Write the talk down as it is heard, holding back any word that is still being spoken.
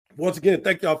Once again,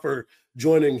 thank y'all for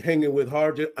joining Hanging with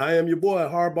Hardge. I am your boy,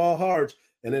 Hardball Hardge,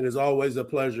 and it is always a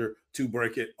pleasure to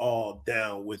break it all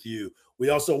down with you. We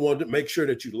also want to make sure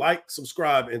that you like,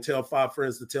 subscribe, and tell 5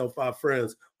 friends to tell 5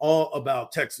 friends all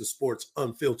about Texas Sports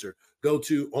Unfiltered. Go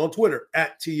to on Twitter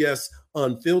at TS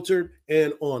Unfiltered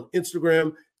and on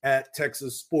Instagram at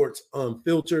Texas Sports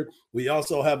Unfiltered. We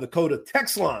also have the Coda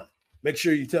text line. Make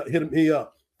sure you hit me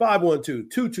up.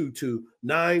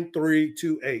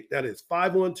 512-222-9328. That is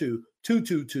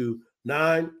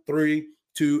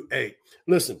 512-222-9328.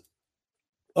 Listen,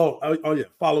 oh yeah,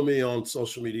 follow me on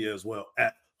social media as well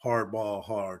at Hardball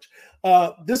Hardge.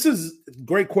 This is a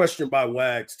great question by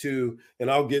Wags too,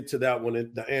 and I'll get to that one,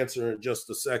 the answer in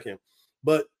just a second.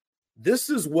 But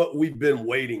this is what we've been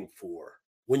waiting for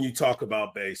when you talk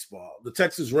about baseball. The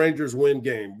Texas Rangers win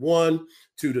game 1,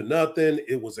 2-0.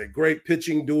 It was a great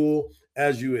pitching duel,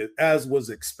 as was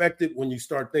expected when you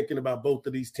start thinking about both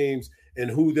of these teams and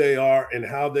who they are and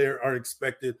how they are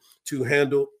expected to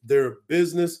handle their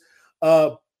business.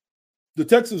 The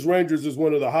Texas Rangers is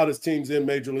one of the hottest teams in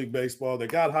Major League Baseball. They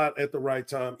got hot at the right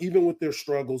time, even with their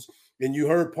struggles. And you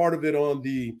heard part of it on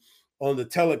the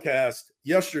telecast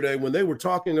yesterday when they were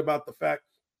talking about the fact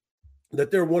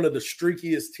that they're one of the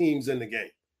streakiest teams in the game.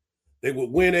 They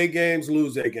would win 8 games,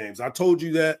 lose 8 games. I told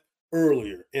you that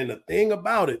earlier. And the thing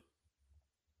about it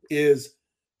is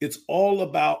it's all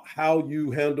about how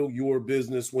you handle your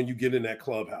business when you get in that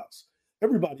clubhouse.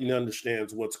 Everybody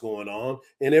understands what's going on.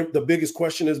 And the biggest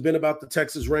question has been about the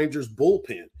Texas Rangers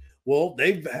bullpen. Well,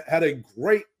 they've had a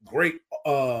great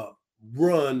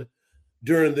run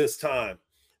during this time.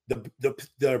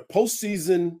 The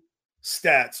postseason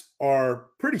stats are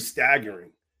pretty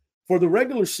staggering. For the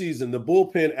regular season, the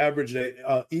bullpen averaged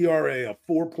a ERA of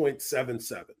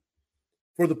 4.77.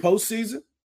 For the postseason,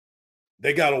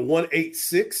 they got a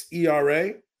 1.86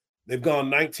 ERA. They've gone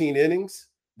 19 innings.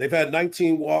 They've had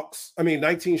 19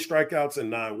 strikeouts and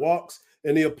 9 walks,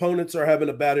 and the opponents are having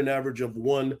a batting average of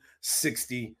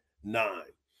 169.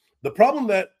 The problem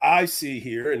that I see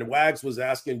here, and Wags was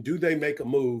asking, do they make a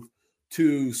move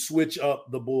to switch up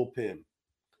the bullpen?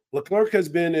 Leclerc has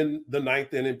been in the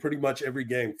 9th inning pretty much every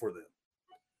game for them.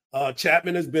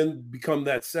 Chapman has become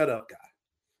that setup guy.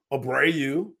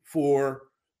 Abreu for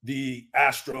the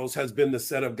Astros has been the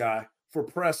setup guy for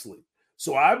Presley.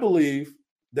 So I believe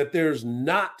that there's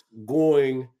not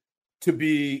going to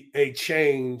be a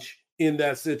change in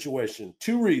that situation.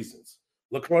 2 reasons.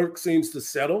 Leclerc seems to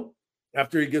settle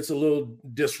after he gets a little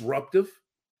disruptive.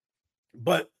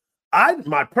 But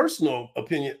my personal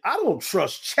opinion, I don't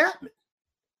trust Chapman.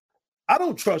 I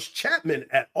don't trust Chapman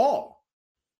at all,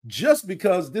 just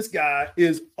because this guy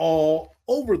is all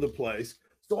over the place.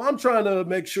 So I'm trying to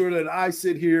make sure that I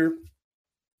sit here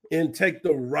and take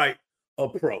the right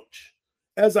approach.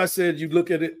 As I said, you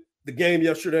look at it, the game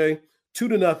yesterday,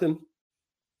 2-0.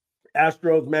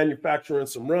 Astros manufacturing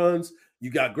some runs. You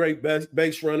got great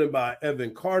base running by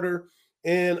Evan Carter.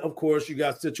 And, of course, you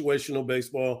got situational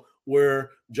baseball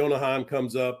where Jonah Heim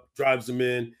comes up, drives them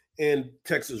in, and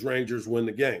Texas Rangers win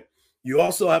the game. You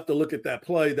also have to look at that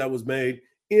play that was made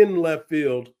in left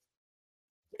field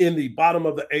in the bottom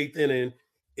of the 8th inning.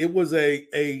 It was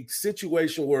a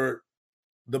situation where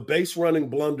the base running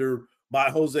blunder by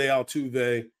Jose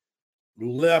Altuve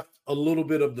left a little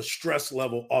bit of the stress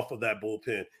level off of that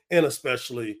bullpen, and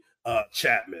especially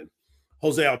Chapman.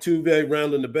 Jose Altuve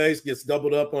rounding the base, gets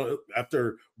doubled up on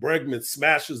after Bregman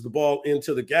smashes the ball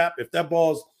into the gap. If that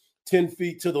ball's 10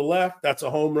 feet to the left, that's a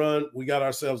home run. We got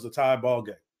ourselves a tie ball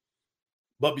game.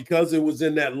 But because it was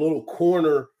in that little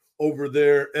corner over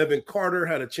there, Evan Carter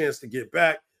had a chance to get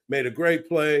back, made a great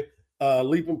play,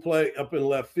 leaping play up in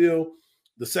left field.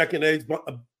 The second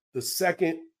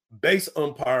base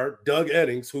umpire, Doug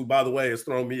Eddings, who, by the way, has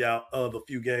thrown me out of a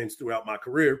few games throughout my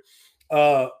career,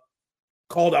 called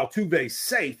Altuve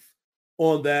safe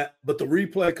on that. But the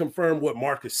replay confirmed what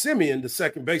Marcus Semien, the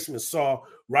second baseman, saw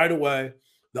right away.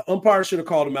 The umpire should have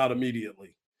called him out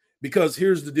immediately, because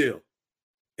here's the deal.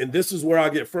 And this is where I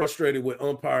get frustrated with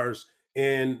umpires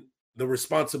and the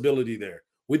responsibility there.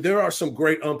 There are some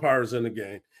great umpires in the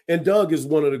game, and Doug is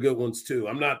one of the good ones too.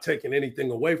 I'm not taking anything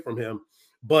away from him,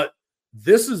 but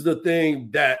this is the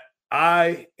thing that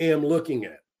I am looking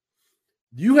at.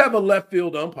 You have a left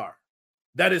field umpire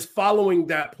that is following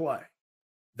that play.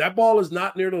 That ball is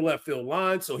not near the left field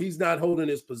line, so he's not holding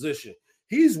his position.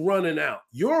 He's running out.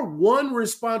 Your one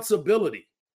responsibility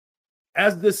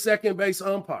as the second base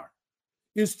umpire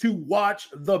is to watch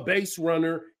the base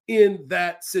runner in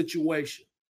that situation.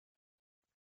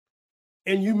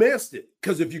 And you missed it,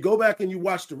 because if you go back and you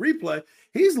watch the replay,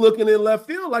 he's looking in left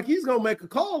field like he's going to make a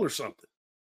call or something.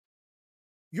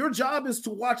 Your job is to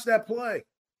watch that play.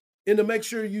 and to make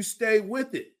sure you stay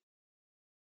with it.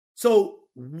 So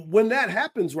when that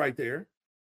happens right there,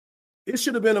 it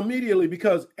should have been immediately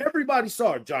because everybody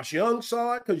saw it. Josh Young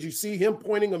saw it because you see him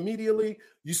pointing immediately.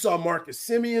 You saw Marcus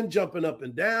Simeon jumping up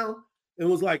and down and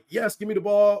was like, yes, give me the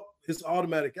ball. It's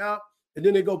automatic out. And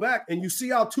then they go back and you see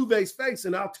Altuve's face,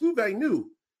 and Altuve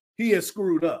knew he had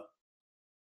screwed up.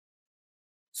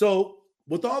 So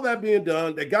with all that being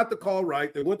done, they got the call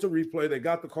right. They went to replay. They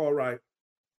got the call right.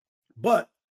 But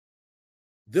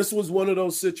this was one of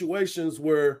those situations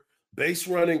where base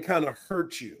running kind of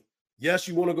hurts you. Yes,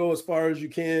 you want to go as far as you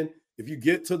can. If you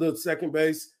get to the second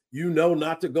base, you know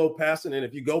not to go past it. And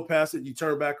if you go past it, you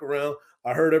turn back around.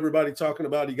 I heard everybody talking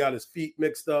about he got his feet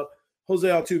mixed up. Jose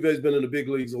Altuve has been in the big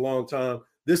leagues a long time.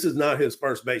 This is not his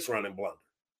first base running blunder.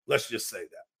 Let's just say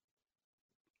that.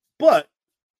 But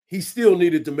he still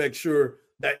needed to make sure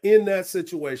that in that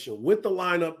situation, with the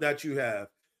lineup that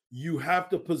you have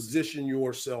to position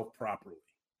yourself properly.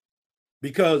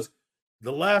 Because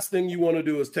the last thing you want to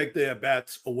do is take the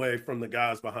at-bats away from the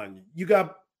guys behind you. You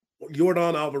got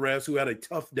Yordan Alvarez, who had a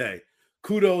tough day.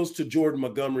 Kudos to Jordan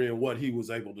Montgomery and what he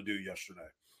was able to do yesterday.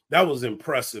 That was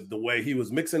impressive, the way he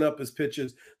was mixing up his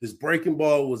pitches. His breaking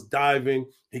ball was diving.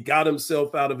 He got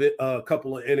himself out of it a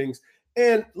couple of innings.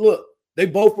 And look, they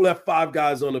both left 5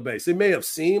 guys on the base. It may have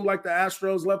seemed like the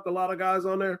Astros left a lot of guys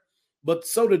on there, but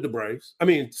so did the Braves. I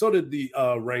mean, so did the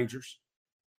Rangers.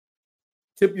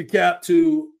 Tip your cap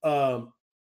to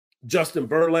Justin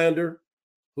Verlander,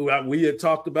 who we had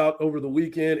talked about over the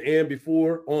weekend and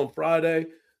before on Friday,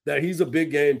 that he's a big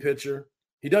game pitcher.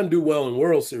 He doesn't do well in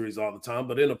World Series all the time,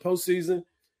 but in a postseason,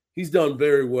 he's done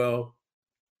very well.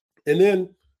 And then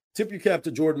tip your cap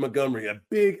to Jordan Montgomery, a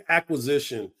big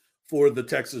acquisition for the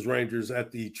Texas Rangers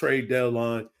at the trade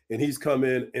deadline, and he's come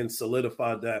in and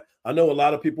solidified that. I know a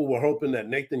lot of people were hoping that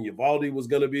Nathan Eovaldi was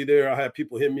going to be there. I had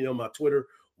people hit me on my Twitter,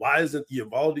 why isn't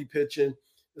Eovaldi pitching?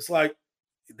 It's like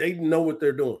they know what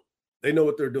they're doing. They know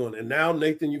what they're doing. And now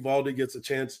Nathan Eovaldi gets a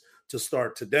chance to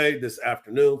start today, this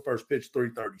afternoon. First pitch,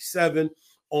 3:37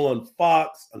 on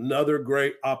Fox. Another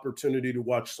great opportunity to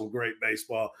watch some great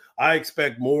baseball. I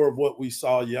expect more of what we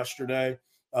saw yesterday.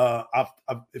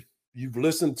 If you've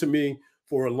listened to me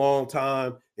for a long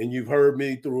time and you've heard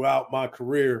me throughout my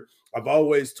career, I've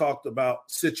always talked about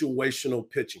situational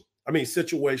pitching. I mean,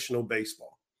 situational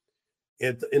baseball.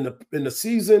 And in the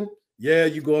season, yeah,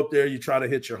 you go up there, you try to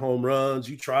hit your home runs,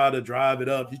 you try to drive it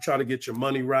up, you try to get your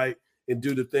money right and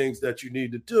do the things that you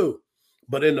need to do.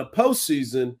 But in the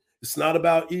postseason, it's not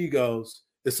about egos,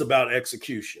 it's about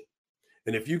execution.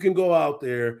 And if you can go out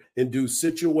there and do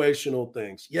situational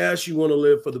things, yes, you want to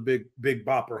live for the big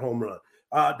bopper home run.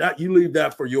 That you leave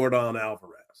that for Yordan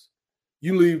Alvarez.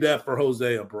 You leave that for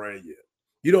Jose Abreu.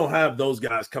 You don't have those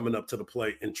guys coming up to the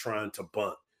plate and trying to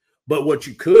bunt. But what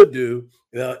you could do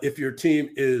if your team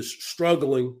is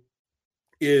struggling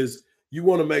is you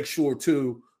want to make sure,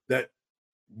 too, that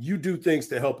you do things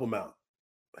to help them out.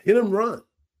 Hit and run.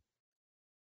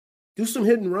 Do some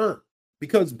hit and run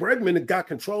because Bregman got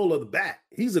control of the bat.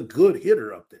 He's a good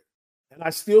hitter up there. And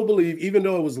I still believe, even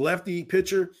though it was lefty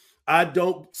pitcher, I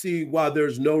don't see why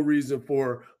there's no reason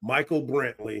for Michael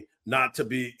Brantley not to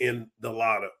be in the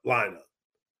lineup.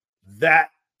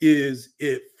 That is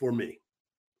it for me.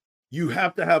 You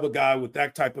have to have a guy with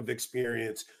that type of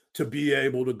experience to be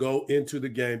able to go into the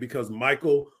game because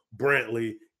Michael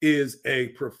Brantley is a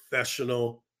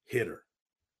professional hitter.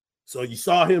 So you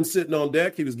saw him sitting on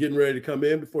deck. He was getting ready to come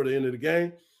in before the end of the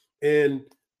game, and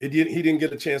he didn't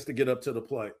get a chance to get up to the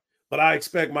plate. But I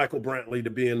expect Michael Brantley to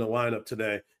be in the lineup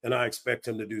today, and I expect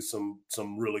him to do some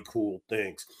really cool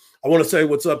things. I want to say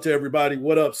what's up to everybody.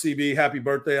 What up, CB? Happy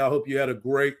birthday. I hope you had a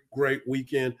great, great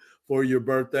weekend for your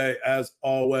birthday, as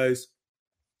always.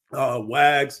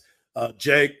 Wags,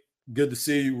 Jake, good to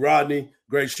see you. Rodney,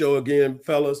 great show again,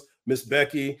 fellas. Miss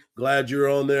Becky, glad you're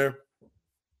on there,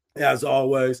 as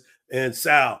always. And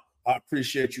Sal, I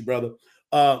appreciate you, brother.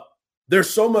 There's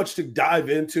so much to dive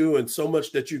into and so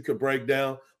much that you could break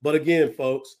down. But again,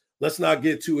 folks, let's not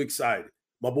get too excited.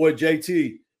 My boy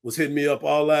JT was hitting me up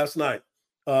all last night.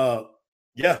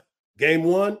 Game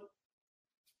 1.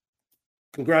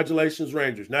 Congratulations,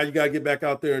 Rangers. Now you got to get back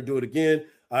out there and do it again.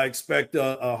 I expect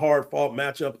a hard-fought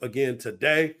matchup again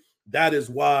today. That is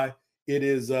why it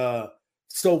is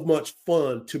so much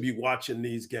fun to be watching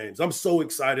these games. I'm so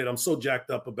excited. I'm so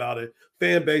jacked up about it.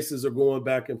 Fan bases are going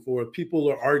back and forth. People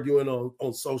are arguing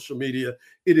on social media.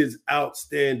 It is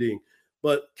outstanding.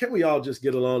 But can we all just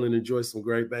get along and enjoy some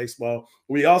great baseball?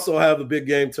 We also have a big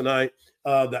game tonight,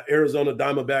 the Arizona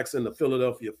Diamondbacks and the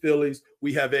Philadelphia Phillies.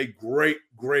 We have a great,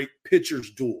 great pitchers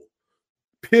duel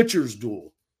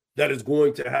that is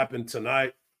going to happen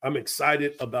tonight. I'm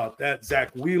excited about that.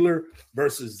 Zach Wheeler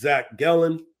versus Zach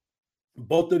Gellan.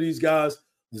 Both of these guys,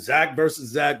 Zach versus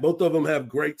Zach, both of them have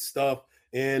great stuff,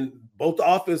 and both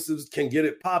offenses can get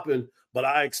it popping, but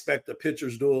I expect a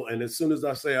pitcher's duel. And as soon as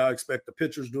I say I expect a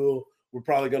pitcher's duel, we're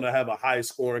probably going to have a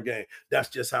high-scoring game. That's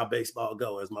just how baseball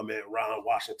goes, as my man Ron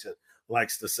Washington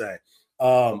likes to say.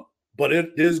 But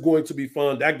it is going to be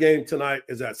fun. That game tonight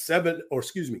is at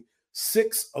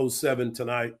 6:07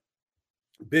 tonight.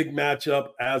 Big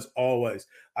matchup, as always.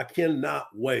 I cannot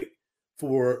wait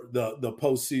for the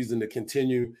postseason to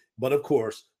continue. But, of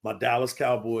course, my Dallas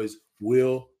Cowboys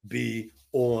will be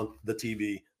on the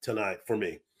TV tonight for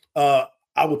me.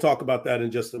 I will talk about that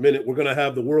in just a minute. We're going to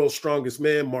have the world's strongest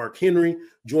man, Mark Henry,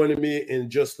 joining me in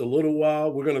just a little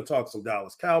while. We're going to talk some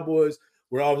Dallas Cowboys.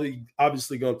 We're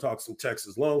obviously going to talk some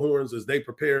Texas Longhorns as they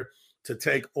prepare to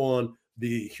take on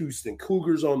the Houston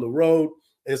Cougars on the road.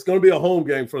 And it's going to be a home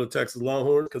game for the Texas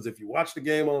Longhorns, because if you watch the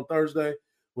game on Thursday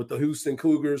with the Houston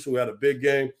Cougars, who had a big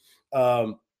game,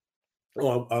 a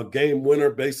game winner,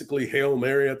 basically Hail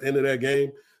Mary at the end of that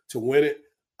game to win it,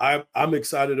 I'm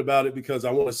excited about it because I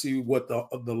want to see what the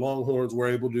Longhorns were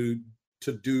able to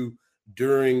do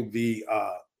during the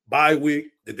bye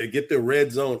week. Did they get their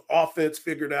red zone offense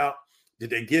figured out? Did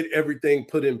they get everything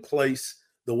put in place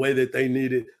the way that they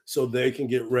needed so they can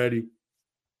get ready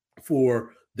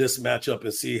for this matchup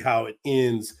and see how it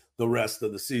ends the rest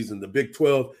of the season? The Big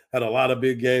 12 had a lot of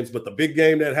big games, but the big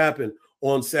game that happened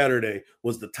on Saturday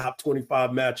was the top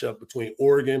 25 matchup between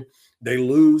Oregon. They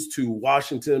lose to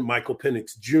Washington. Michael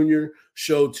Penix Jr.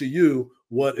 showed to you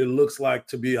what it looks like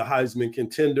to be a Heisman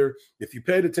contender. If you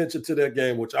paid attention to that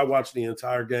game, which I watched the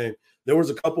entire game, there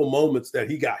was a couple moments that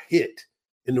he got hit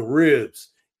in the ribs,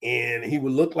 and he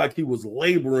would look like he was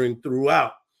laboring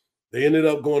throughout. They ended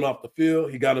up going off the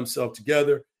field. He got himself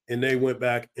together, and they went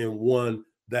back and won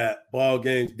that ball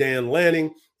game. Dan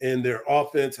Lanning and their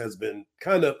offense has been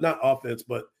kind of not offense,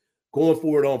 but going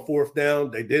forward on fourth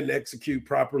down. They didn't execute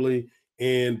properly,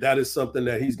 and that is something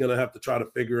that he's going to have to try to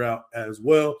figure out as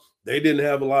well. They didn't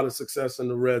have a lot of success in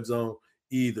the red zone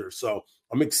either. So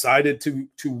I'm excited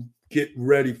to get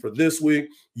ready for this week.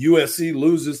 USC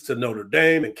loses to Notre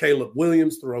Dame, and Caleb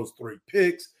Williams throws 3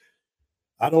 picks.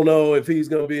 I don't know if he's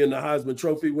going to be in the Heisman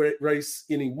Trophy race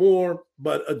anymore,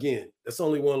 but again, that's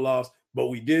only one loss. But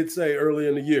we did say early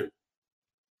in the year,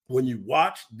 when you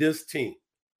watch this team,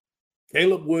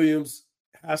 Caleb Williams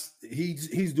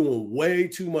he's doing way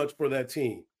too much for that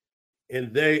team,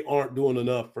 and they aren't doing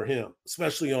enough for him,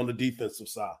 especially on the defensive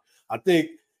side. I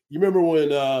think you remember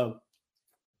when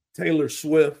Taylor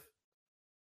Swift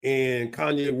and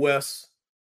Kanye West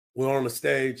were on the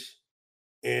stage,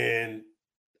 and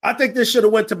I think this should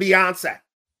have went to Beyonce.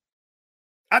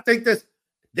 I think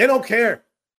they don't care.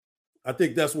 I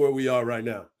think that's where we are right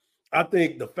now. I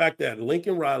think the fact that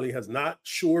Lincoln Riley has not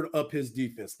shored up his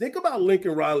defense. Think about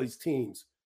Lincoln Riley's teams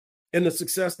and the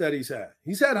success that he's had.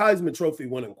 He's had Heisman Trophy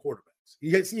winning quarterbacks.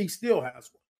 He still has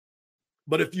one.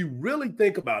 But if you really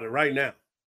think about it right now,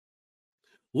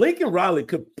 Lincoln Riley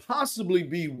could possibly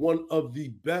be one of the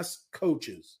best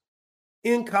coaches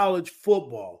in college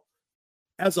football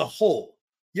as a whole.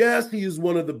 Yes, he is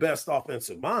one of the best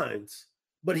offensive minds,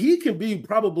 but he can be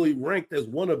probably ranked as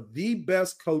one of the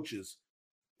best coaches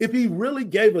if he really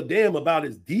gave a damn about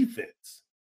his defense.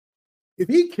 If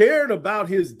he cared about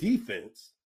his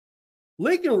defense,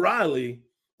 Lincoln Riley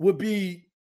would be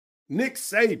Nick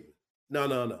Saban.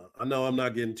 No. I know I'm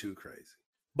not getting too crazy.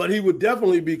 But he would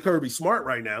definitely be Kirby Smart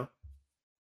right now.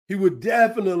 He would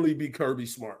definitely be Kirby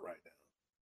Smart right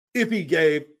now if he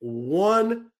gave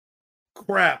one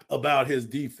crap about his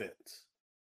defense.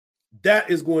 That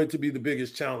is going to be the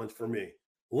biggest challenge for me.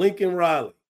 Lincoln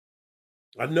Riley,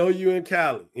 I know you're in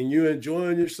Cali and you're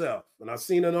enjoying yourself. And I've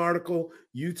seen an article,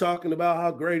 you talking about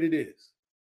how great it is.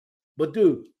 But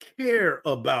dude, care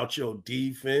about your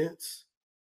defense.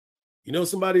 You know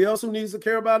somebody else who needs to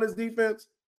care about his defense?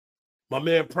 My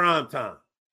man Primetime.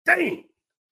 Dang.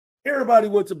 Everybody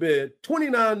went to bed,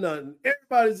 29-0.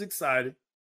 Everybody's excited.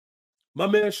 My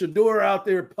man Shador out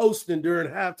there posting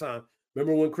during halftime.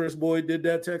 Remember when Chris Boyd did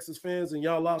that, Texas fans, and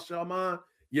y'all lost y'all mind?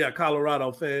 Yeah,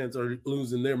 Colorado fans are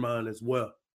losing their mind as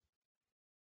well.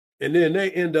 And then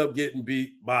they end up getting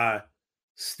beat by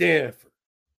Stanford,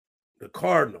 the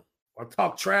Cardinal. I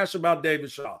talk trash about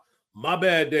David Shaw. My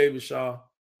bad, David Shaw.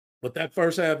 But that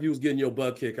first half, you was getting your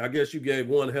butt kicked. I guess you gave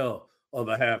one hell of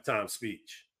a halftime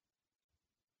speech.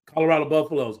 Colorado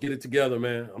Buffaloes, get it together,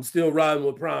 man. I'm still riding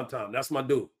with Primetime. That's my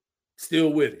dude.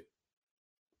 Still with it.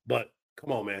 But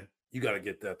come on, man. You got to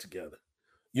get that together.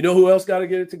 You know who else got to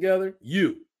get it together?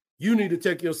 You. You need to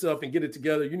take yourself and get it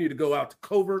together. You need to go out to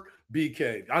Covert Bee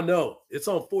Cave. I know it's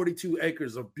on 42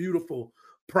 acres of beautiful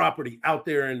property out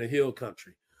there in the hill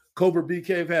country. Cobra Bee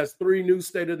Cave has 3 new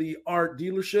state-of-the-art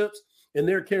dealerships, and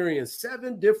they're carrying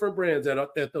 7 different brands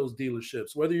at those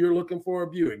dealerships. Whether you're looking for a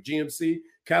Buick, GMC,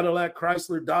 Cadillac,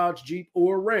 Chrysler, Dodge, Jeep,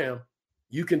 or Ram,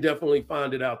 you can definitely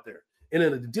find it out there. And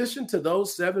in addition to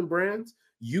those 7 brands,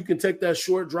 you can take that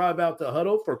short drive out to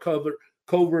Hutto for Covert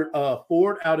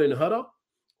Ford out in Hutto,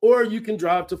 or you can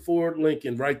drive to Ford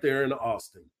Lincoln right there in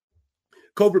Austin.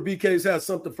 Cobra BKs has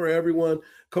something for everyone.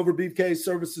 Cobra BK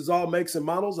services all makes and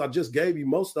models. I just gave you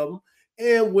most of them.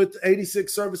 And with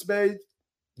 86 service bays,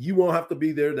 you won't have to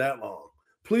be there that long.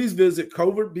 Please visit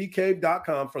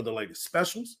covertbcave.com for the latest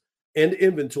specials and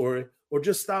inventory, or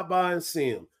just stop by and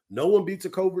see them. No one beats a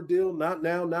Cobra deal, not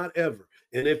now, not ever.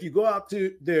 And if you go out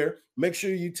to there, make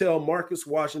sure you tell Marcus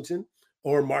Washington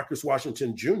or Marcus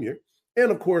Washington Jr.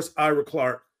 and, of course, Ira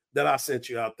Clark that I sent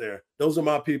you out there. Those are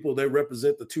my people. They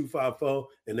represent the 254,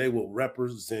 and they will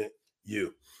represent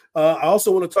you. I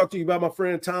also want to talk to you about my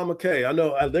friend Tom McKay. I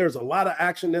know there's a lot of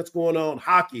action that's going on.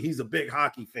 Hockey, he's a big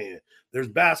hockey fan. There's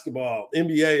basketball.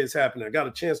 NBA is happening. I got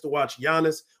a chance to watch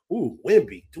Giannis.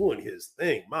 Wemby doing his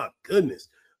thing. My goodness.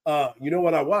 You know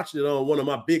what? I watched it on one of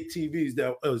my big TVs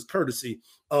that was courtesy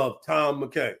of Tom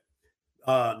McKay.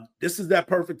 This is that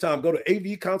perfect time. Go to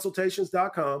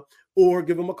avconsultations.com or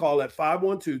give them a call at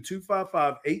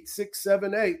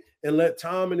 512-255-8678 and let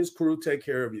Tom and his crew take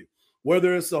care of you.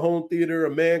 Whether it's a home theater, a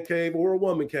man cave, or a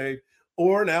woman cave,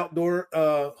 or an outdoor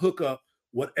hookup,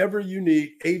 whatever you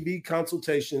need, AV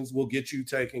Consultations will get you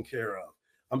taken care of.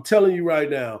 I'm telling you right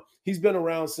now, he's been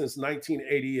around since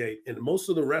 1988, and most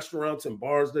of the restaurants and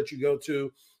bars that you go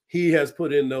to, he has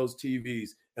put in those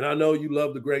TVs. And I know you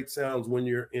love the great sounds when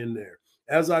you're in there.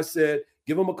 As I said,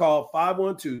 give them a call,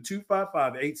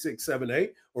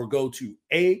 512-255-8678, or go to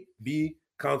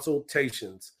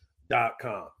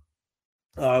avconsultations.com.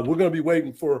 We're going to be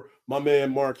waiting for my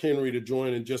man Mark Henry to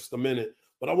join in just a minute.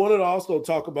 But I wanted to also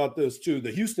talk about this too.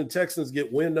 The Houston Texans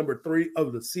get win number 3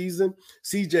 of the season.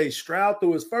 C.J. Stroud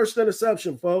threw his first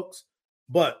interception, folks,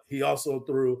 but he also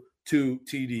threw 2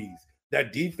 TDs.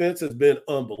 That defense has been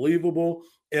unbelievable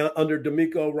under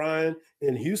D'Amico Ryan.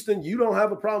 In Houston, you don't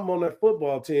have a problem on that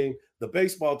football team. The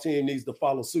baseball team needs to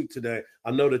follow suit today.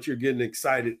 I know that you're getting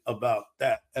excited about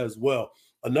that as well.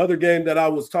 Another game that I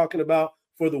was talking about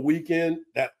for the weekend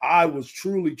that I was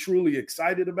truly, truly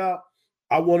excited about,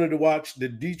 I wanted to watch the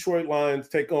Detroit Lions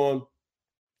take on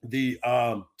the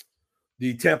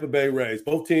Tampa Bay Rays.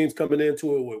 Both teams coming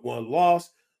into it with 1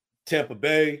 loss. Tampa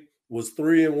Bay was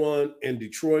 3-1, and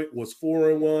Detroit was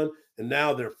 4-1, and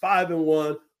now they're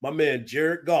 5-1. My man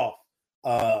Jared Goff,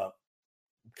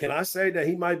 can I say that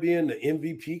he might be in the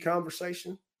MVP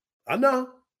conversation? I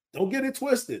know. Don't get it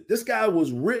twisted. This guy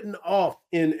was written off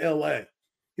in LA.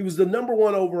 He was the number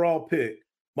 1 overall pick.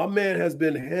 My man has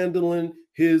been handling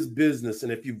his business.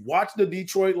 And if you've watched the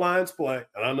Detroit Lions play,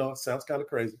 and I know it sounds kind of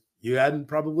crazy, you hadn't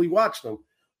probably watched them,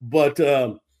 but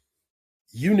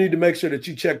you need to make sure that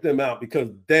you check them out because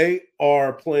they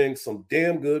are playing some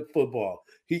damn good football.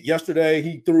 Yesterday,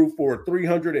 he threw for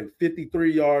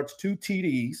 353 yards, 2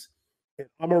 TDs. And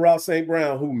Amon-Ra St.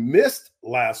 Brown, who missed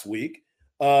last week,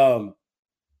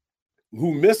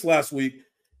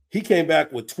 he came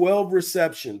back with 12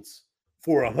 receptions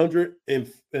for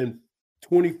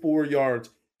 124 yards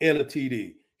and a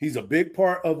TD. He's a big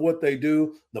part of what they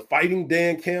do. The Fighting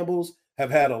Dan Campbells have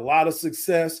had a lot of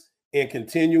success in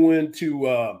continuing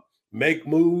to make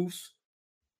moves.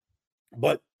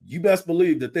 But you best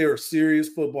believe that they're a serious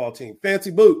football team.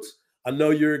 Fancy Boots, I know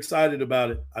you're excited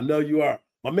about it. I know you are.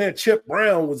 My man Chip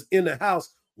Brown was in the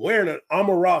house wearing an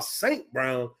Amon-Ra St.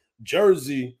 Brown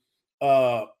jersey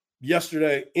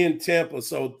yesterday in Tampa.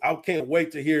 So I can't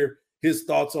wait to hear his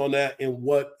thoughts on that and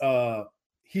what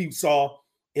he saw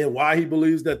and why he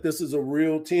believes that this is a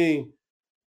real team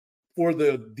for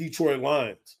the Detroit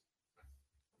Lions.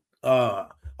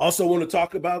 Also want to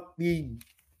talk about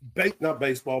not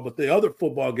baseball, but the other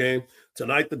football game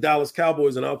tonight, the Dallas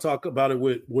Cowboys, and I'll talk about it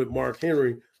with Mark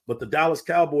Henry, but the Dallas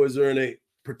Cowboys are in a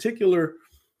particular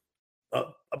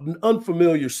an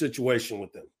unfamiliar situation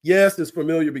with them. Yes, it's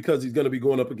familiar because he's going to be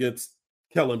going up against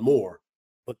Kellen Moore,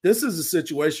 but this is a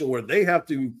situation where they have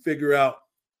to figure out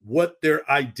what their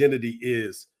identity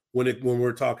is when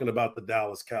we're talking about the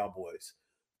Dallas Cowboys.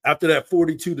 After that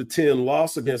 42-10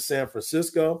 loss against San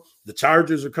Francisco, the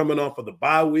Chargers are coming off of the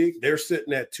bye week. They're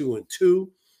sitting at 2-2.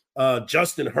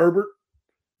 Justin Herbert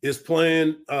is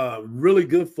playing really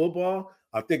good football.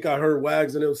 I think I heard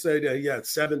Wags and him say that he had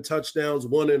 7 touchdowns,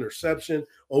 1 interception,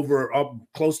 over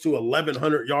close to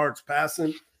 1,100 yards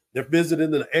passing. They're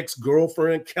visiting an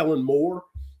ex-girlfriend, Kellen Moore,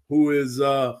 who is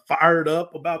fired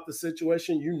up about the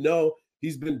situation. You know,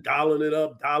 he's been dialing it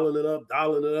up,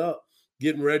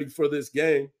 getting ready for this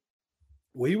game.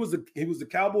 Well, he was the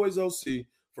Cowboys OC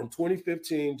from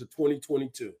 2015 to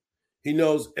 2022. He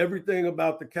knows everything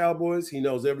about the Cowboys. He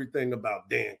knows everything about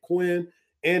Dan Quinn.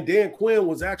 And Dan Quinn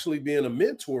was actually being a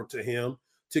mentor to him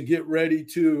to get ready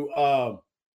to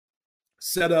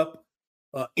set up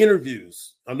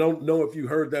interviews. I don't know if you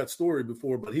heard that story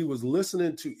before, but he was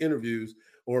listening to interviews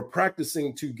or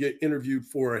practicing to get interviewed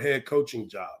for head coaching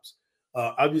jobs.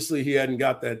 Obviously, he hadn't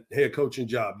got that head coaching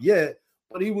job yet,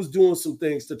 but he was doing some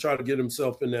things to try to get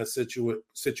himself in that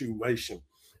situation.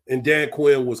 And Dan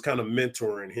Quinn was kind of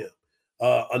mentoring him.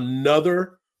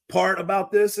 Another part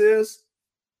about this is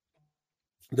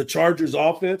the Chargers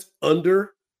offense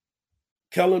under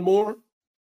Kellen Moore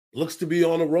looks to be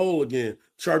on a roll again.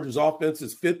 Chargers offense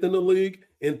is 5th in the league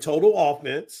in total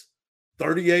offense,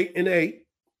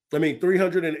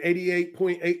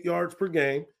 388.8 yards per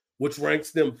game, which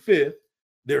ranks them 5th.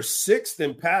 They're 6th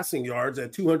in passing yards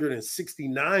at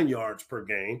 269 yards per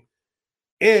game.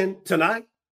 And tonight,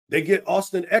 they get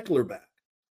Austin Eckler back.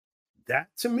 That,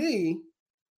 to me,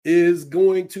 is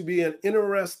going to be an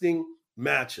interesting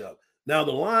matchup. Now,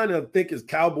 the line, I think, is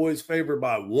Cowboys favored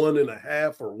by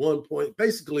 1.5 or 1 point,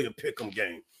 basically a pick'em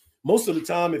game. Most of the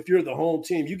time, if you're the home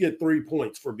team, you get 3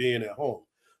 points for being at home.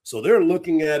 So they're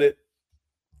looking at it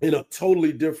in a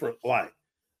totally different light.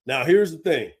 Now, here's the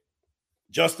thing.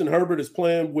 Justin Herbert is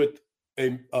playing with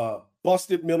a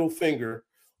busted middle finger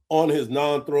on his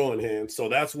non-throwing hand, so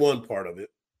that's one part of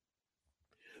it.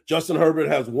 Justin Herbert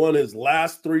has won his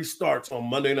last 3 starts on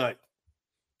Monday night.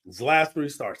 His last 3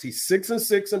 starts. He's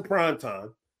 6-6 in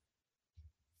primetime,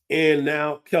 and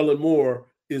now Kellen Moore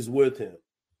is with him.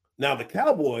 Now, the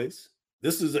Cowboys,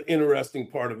 this is an interesting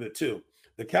part of it too.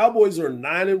 The Cowboys are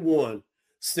 9-1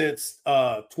 since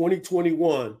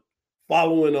 2021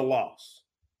 following a loss.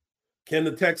 Can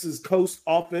the Texas Coast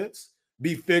offense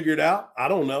be figured out? I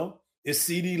don't know. Is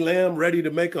CeeDee Lamb ready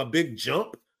to make a big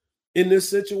jump in this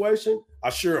situation? I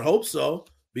sure hope so,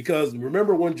 because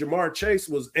remember when Jamar Chase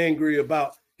was angry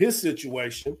about his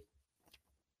situation,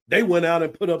 they went out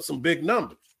and put up some big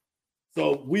numbers.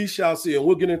 So we shall see, and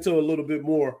we'll get into a little bit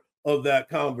more of that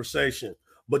conversation.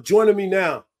 But joining me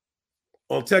now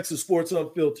on Texas Sports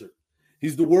Unfiltered,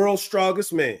 he's the world's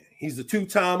strongest man. He's a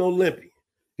 2-time Olympian.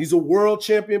 He's a world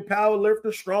champion powerlifter,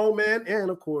 strongman,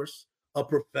 and, of course, a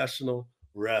professional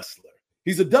wrestler.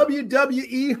 He's a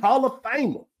WWE Hall of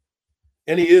Famer,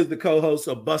 and he is the co-host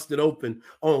of Busted Open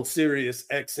on Sirius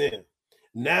XM.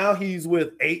 Now he's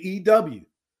with AEW,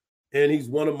 and he's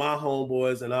one of my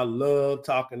homeboys, and I love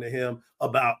talking to him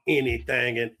about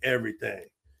anything and everything.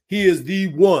 He is the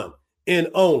one and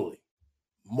only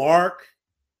Mark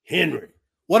Henry.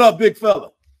 What up, big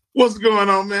fella? What's going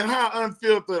on, man? How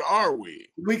unfiltered are we?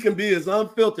 We can be as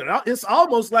unfiltered. It's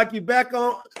almost like you're back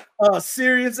on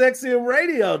Sirius XM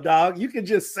radio, dog. You can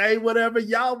just say whatever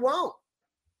y'all want.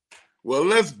 Well,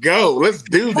 let's go. Let's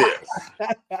do this.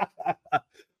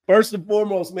 First and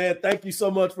foremost, man, thank you so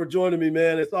much for joining me,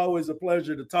 man. It's always a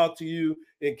pleasure to talk to you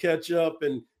and catch up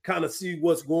and kind of see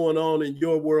what's going on in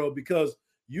your world, because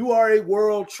you are a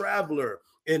world traveler,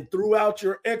 and throughout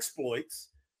your exploits,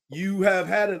 you have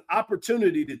had an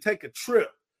opportunity to take a trip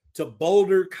to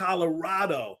Boulder,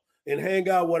 Colorado, and hang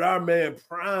out with our man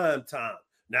Prime Time.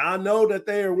 Now, I know that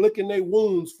they are licking their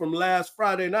wounds from last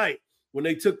Friday night when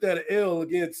they took that L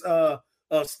against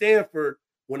Stanford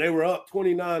when they were up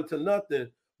 29-0.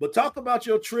 But talk about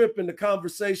your trip and the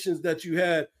conversations that you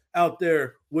had out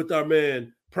there with our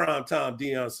man Prime Time,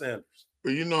 Deion Sanders.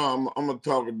 Well, you know, I'm going to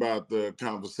talk about the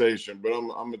conversation, but I'm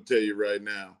going to tell you right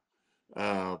now.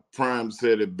 Prime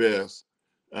said it best.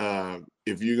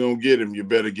 If you're going to get him, you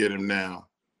better get him now,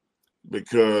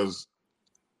 because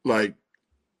like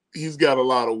he's got a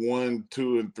lot of 1,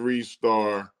 2, and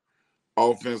 3-star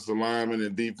offensive linemen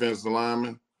and defensive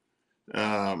linemen.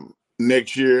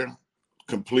 Next year,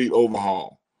 complete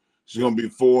overhaul. It's going to be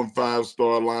 4- and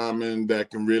 5-star linemen that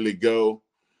can really go,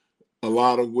 a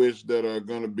lot of which that are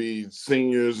going to be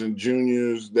seniors and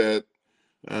juniors that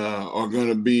are going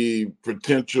to be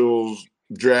potentials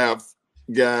draft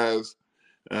guys.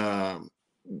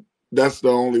 That's the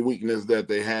only weakness that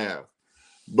they have.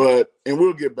 And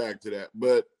we'll get back to that.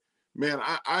 But, man,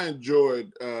 I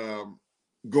enjoyed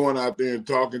going out there and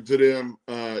talking to them.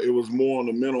 It was more on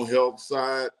the mental health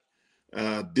side,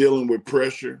 dealing with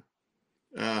pressure.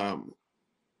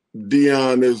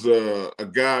 Deion is a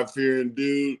God-fearing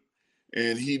dude,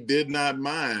 and he did not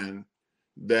mind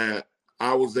that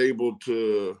I was able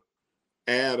to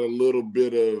add a little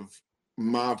bit of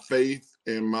my faith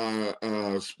and my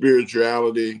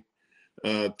spirituality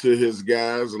to his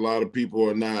guys. A lot of people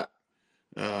are not,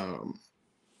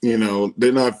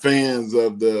 they're not fans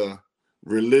of the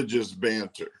religious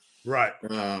banter. Right.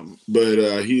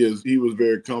 But he was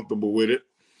very comfortable with it.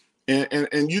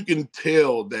 And you can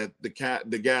tell that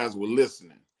the guys were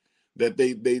listening, that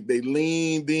they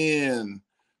leaned in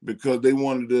because they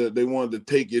wanted to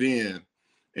take it in.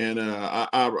 And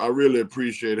I really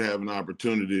appreciate having the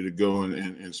opportunity to go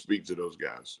and speak to those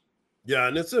guys. Yeah,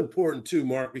 and it's important too,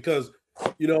 Mark, because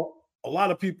a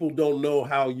lot of people don't know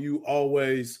how you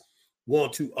always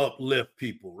want to uplift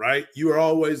people, right? You are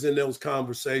always in those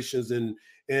conversations, and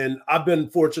I've been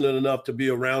fortunate enough to be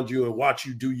around you and watch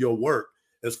you do your work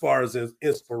as far as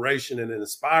inspiration and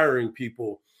inspiring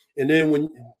people. And then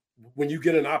when you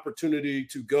get an opportunity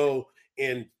to go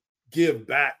and give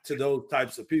back to those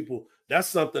types of people, that's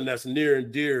something that's near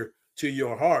and dear to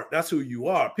your heart. That's who you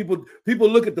are. People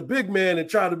look at the big man and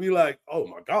try to be like, oh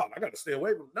my God, I got to stay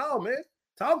away from him. No, man.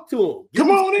 Talk to him. Come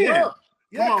on in.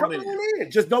 Yeah, come on in.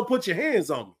 Just don't put your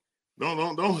hands on me.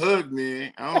 Don't hug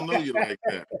me. I don't know you like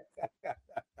that.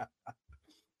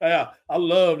 Yeah, I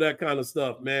love that kind of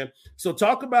stuff, man. So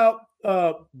talk about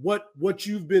what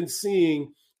you've been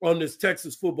seeing on this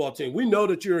Texas football team. We know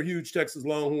that you're a huge Texas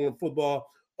Longhorn football,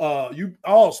 you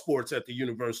all sports at the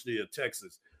University of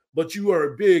Texas, but you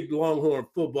are a big Longhorn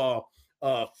football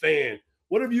fan.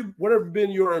 What have been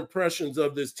your impressions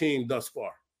of this team thus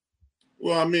far?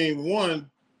 Well, I mean, one,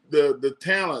 the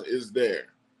talent is there.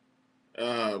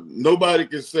 Nobody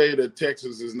can say that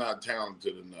Texas is not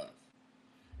talented enough.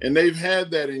 And they've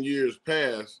had that in years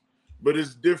past, but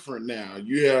it's different now.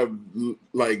 You have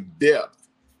like depth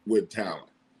with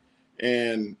talent.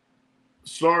 And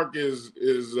Sark is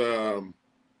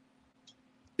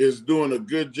doing a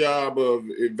good job of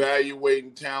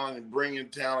evaluating talent and bringing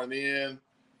talent in,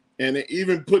 and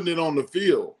even putting it on the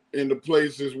field in the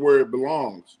places where it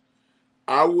belongs.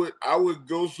 I would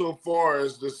go so far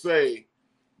as to say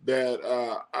that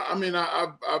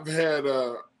I've had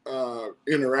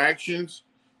interactions,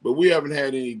 but we haven't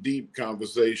had any deep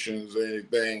conversations or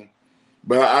anything.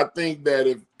 But I think that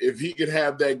if he could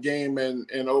have that game in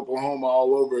Oklahoma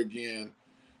all over again,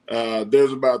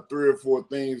 there's about 3 or 4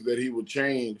 things that he would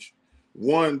change.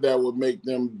 One, that would make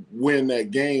them win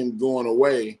that game going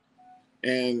away,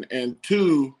 and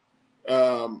 2,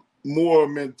 more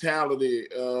mentality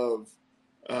of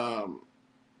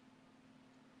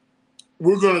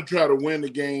we're going to try to win the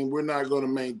game. We're not going to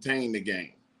maintain the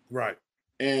game. Right.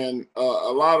 And a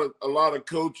lot of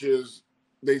coaches,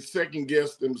 they second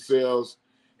guess themselves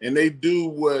and they do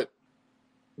what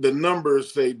the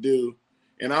numbers say do.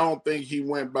 And I don't think he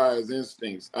went by his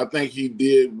instincts. I think he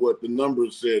did what the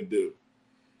numbers said do.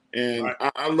 And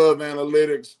right. I love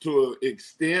analytics to an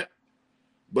extent,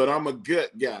 but I'm a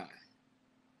gut guy.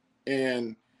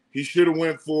 And he should have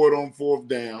went for it on 4th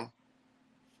down.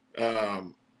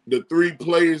 The 3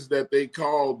 plays that they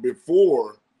called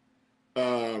before,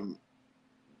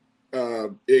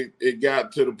 it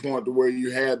got to the point to where you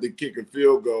had to kick a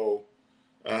field goal.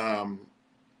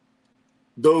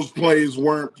 Those plays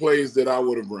weren't plays that I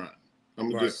would have run. I'm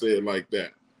going to just say it like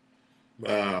that.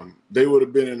 Right. They would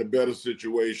have been in a better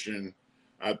situation,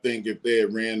 I think, if they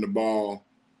had ran the ball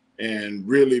and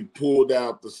really pulled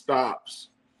out the stops,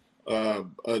 a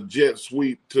jet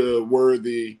sweep to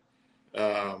Worthy.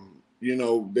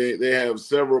 They have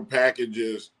several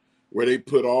packages where they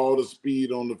put all the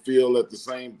speed on the field at the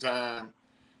same time,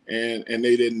 and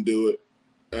they didn't do it.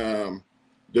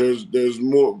 There's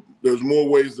more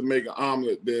ways to make an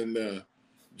omelet than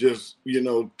just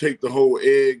take the whole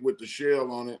egg with the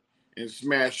shell on it and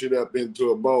smash it up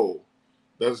into a bowl.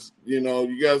 That's you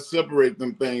got to separate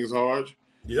them things, Hardge.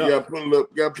 Yeah. You got to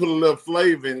put a little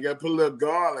flavor in. You got to put a little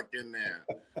garlic in there,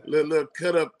 little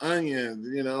cut up onions.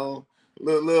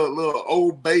 Little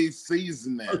Old Bay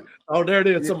seasoning. Oh, there it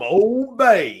is. Some Old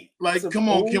Bay. Like, come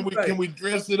on, can we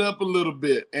dress it up a little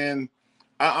bit? And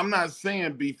I'm not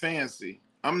saying be fancy.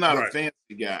 I'm not a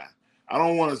fancy guy. I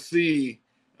don't want to see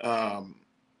a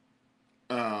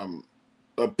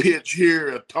pitch here,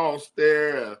 a toss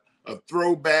there, a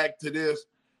throwback to this.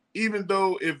 Even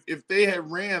though if they had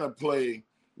ran a play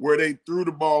where they threw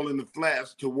the ball in the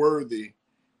flats to Worthy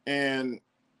and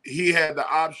he had the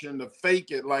option to fake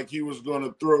it like he was going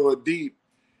to throw it deep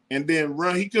and then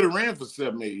run. He could have ran for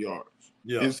 7-8 yards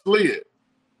and slid.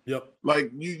 Yep.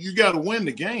 Like, you got to win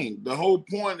the game. The whole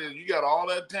point is you got all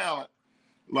that talent.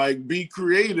 Like, be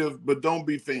creative, but don't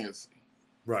be fancy.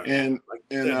 Right. And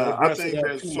I think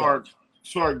that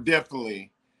Sark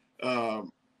definitely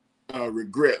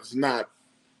regrets not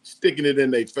sticking it in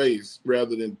their face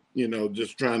rather than,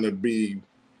 just trying to be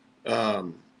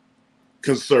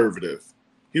conservative.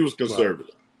 He was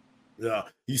conservative. Yeah.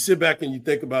 You sit back and you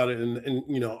think about it,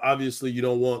 and obviously you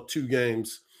don't want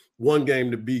one game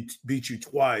to beat you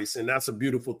twice. And that's a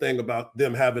beautiful thing about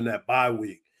them having that bye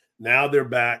week. Now they're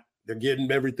back. They're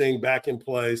getting everything back in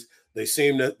place. They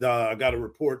seem that I got a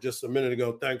report just a minute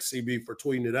ago. Thanks, CB, for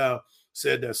tweeting it out.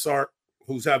 Said that Sark,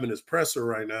 who's having his presser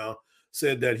right now,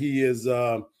 said that he is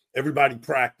everybody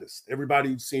practiced.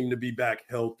 Everybody seemed to be back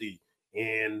healthy.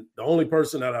 And the only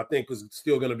person that I think is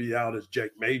still going to be out is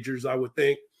Jake Majors, I would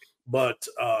think. But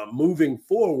moving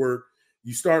forward,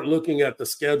 you start looking at the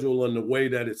schedule and the way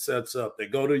that it sets up. They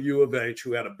go to U of H,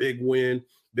 who had a big win,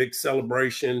 big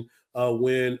celebration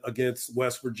win against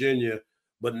West Virginia.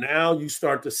 But now you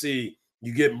start to see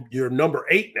you're number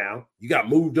 8 now. You got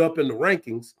moved up in the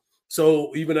rankings.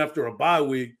 So even after a bye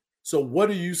week, so what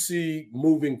do you see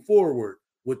moving forward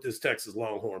with this Texas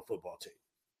Longhorn football team?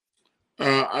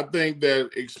 I think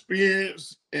that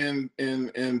experience and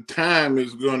time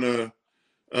is going to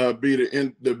be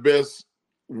the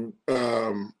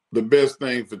best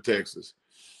thing for Texas.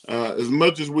 As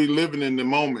much as we living in the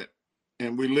moment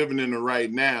and we living in the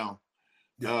right now,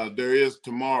 there is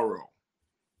tomorrow,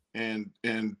 and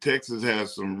Texas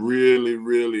has some really,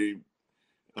 really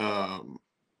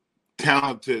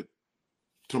talented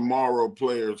tomorrow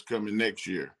players coming next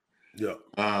year. Yeah.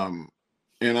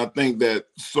 And I think that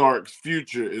Sark's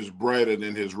future is brighter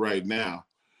than his right now.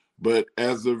 But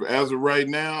as of right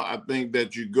now, I think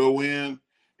that you go in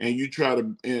and you try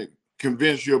to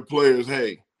convince your players,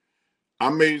 hey, I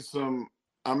made some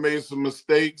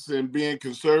mistakes in being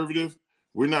conservative.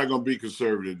 We're not going to be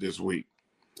conservative this week.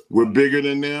 We're bigger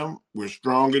than them. We're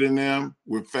stronger than them.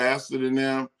 We're faster than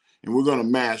them. And we're going to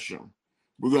mash them.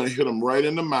 We're going to hit them right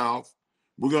in the mouth.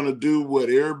 We're going to do what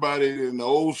everybody in the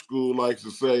old school likes to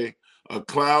say, a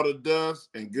cloud of dust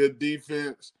and good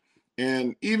defense.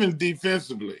 And even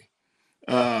defensively,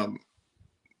 to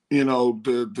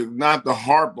not to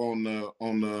harp on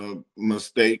the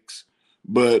mistakes,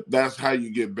 but that's how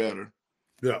you get better.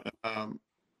 Yeah.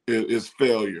 It's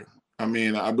failure. I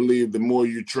mean, I believe the more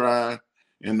you try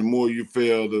and the more you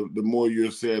fail, the more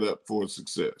you're set up for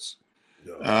success.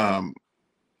 Yeah.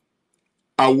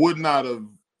 I would not have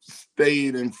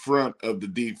stayed in front of the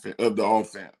defense of the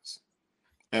offense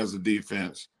as a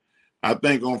defense. I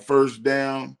think on first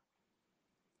down,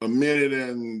 a minute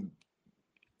and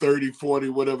 30, 40,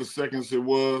 whatever seconds it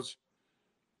was,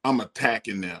 I'm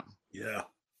attacking them. Yeah.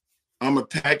 I'm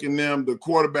attacking them. The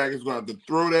quarterback is going to have to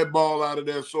throw that ball out of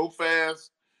there so fast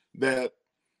that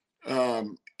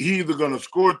he either going to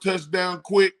score a touchdown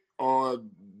quick or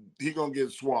he going to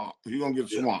get swamped. He's going to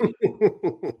get swamped.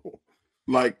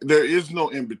 Like, there is no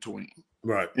in between.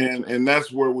 Right. And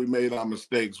that's where we made our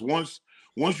mistakes. Once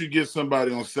you get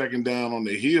somebody on second down on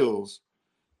the heels,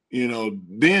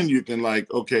 then you can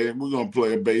okay, we're going to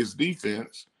play a base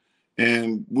defense,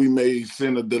 and we may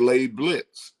send a delayed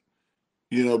blitz,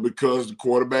 because the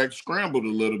quarterback scrambled a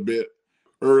little bit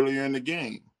earlier in the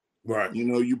game. Right.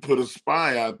 You put a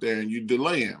spy out there and you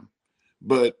delay him.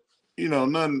 But,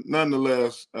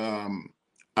 nonetheless,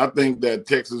 I think that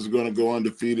Texas is going to go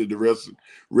undefeated the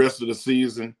rest of the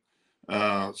season.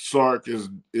 Sark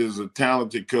is a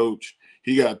talented coach.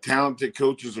 He got talented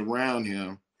coaches around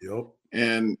him. Yep.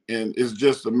 And it's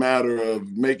just a matter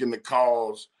of making the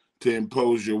calls to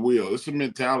impose your will. It's a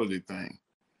mentality thing.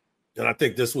 And I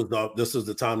think this was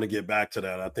the time to get back to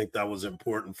that. I think that was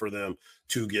important for them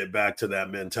to get back to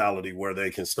that mentality where they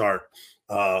can start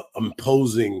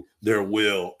imposing their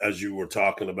will, as you were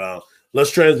talking about.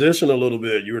 Let's transition a little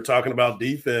bit. You were talking about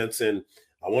defense, and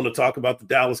I want to talk about the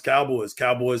Dallas Cowboys.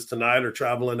 Cowboys tonight are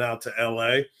traveling out to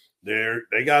L.A.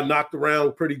 They got knocked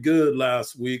around pretty good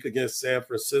last week against San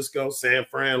Francisco. San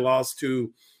Fran lost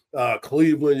to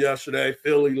Cleveland yesterday.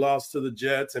 Philly lost to the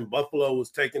Jets, and Buffalo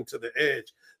was taken to the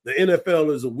edge. The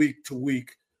NFL is a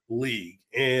week-to-week league,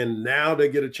 and now they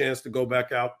get a chance to go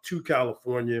back out to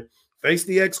California, face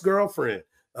the ex-girlfriend,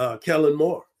 Kellen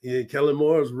Moore. Yeah, Kellen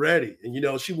Moore is ready,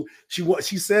 and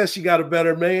she says she got a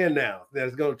better man now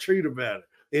that's going to treat her better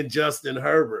in Justin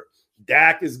Herbert.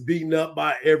 Dak is beaten up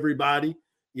by everybody.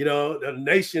 The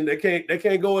nation, they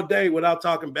can't go a day without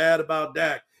talking bad about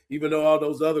Dak, even though all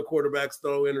those other quarterbacks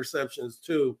throw interceptions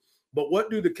too. But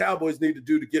what do the Cowboys need to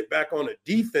do to get back on it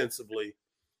defensively,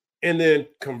 and then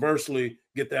conversely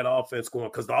get that offense going?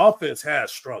 Because the offense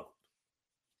has struggled.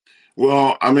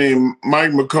 Well, I mean,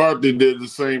 Mike McCarthy did the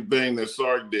same thing that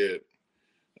Sark did.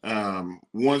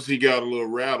 Once he got a little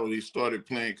rattled, he started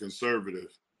playing conservative.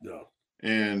 Yeah.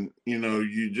 And,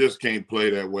 you just can't play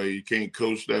that way. You can't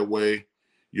coach that way.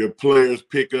 Your players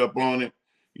pick up on it.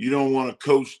 You don't want to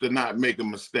coach to not make a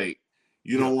mistake.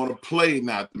 You don't want to play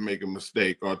not to make a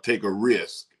mistake or take a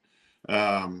risk.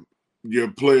 your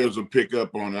players will pick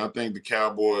up on it. I think the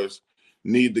Cowboys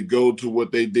need to go to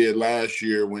what they did last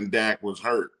year when Dak was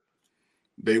hurt.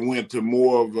 They went to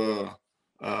more of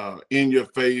a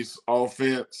in-your-face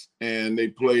offense, and they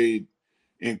played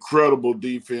incredible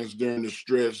defense during the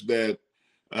stretch that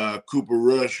Cooper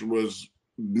Rush was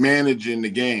managing the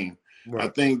game. Right. I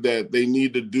think that they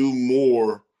need to do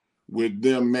more with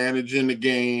them managing the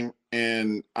game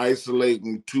and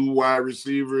isolating 2 wide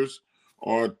receivers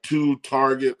or 2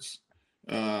 targets.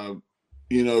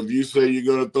 If you say you're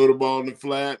going to throw the ball in the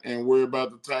flat and worry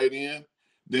about the tight end,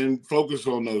 then focus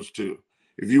on those 2.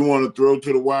 If you want to throw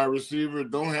to the wide receiver,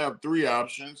 don't have 3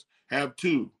 options, have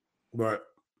 2. Right.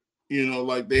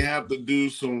 Like they have to do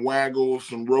some waggle,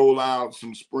 some rollout,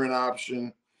 some sprint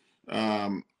option.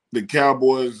 The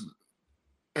Cowboys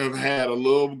have had a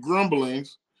little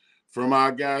grumblings from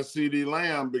our guy CeeDee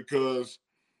Lamb because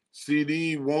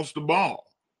CD wants the ball.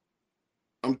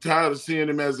 I'm tired of seeing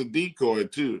him as a decoy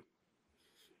too.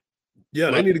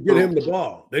 Yeah, they need to get him the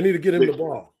ball. They need to get him the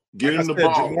ball. Get him the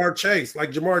ball. Jamar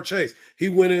Chase. He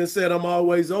went in and said, "I'm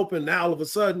always open." Now all of a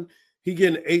sudden, he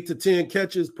getting 8 to 10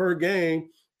 catches per game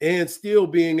and still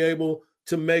being able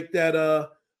to make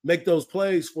those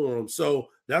plays for him. So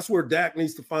that's where Dak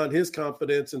needs to find his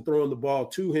confidence in throwing the ball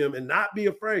to him and not be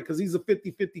afraid, because he's a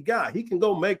 50-50 guy. He can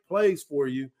go make plays for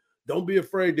you. Don't be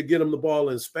afraid to get him the ball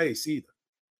in space either.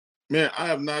 Man, I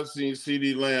have not seen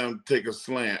CeeDee Lamb take a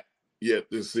slant yet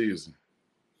this season.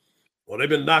 Well, they've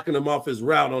been knocking him off his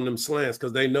route on them slants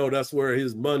because they know that's where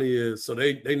his money is. So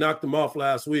they knocked him off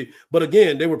last week. But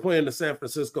again, they were playing the San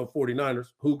Francisco 49ers,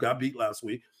 who got beat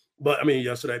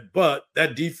yesterday. But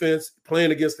that defense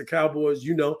playing against the Cowboys,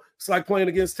 it's like playing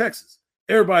against Texas.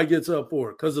 Everybody gets up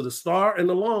for it because of the star and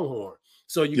the Longhorn.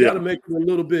 So you got to make it a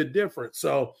little bit different.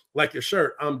 So like your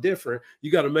shirt, I'm different.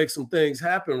 You got to make some things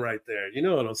happen right there. You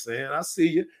know what I'm saying? I see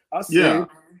you. I see you.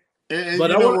 And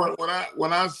but you know what?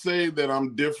 When I say that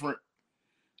I'm different,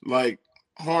 like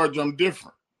Hardge, I'm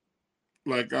different.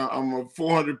 Like I'm a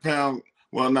 400-pound.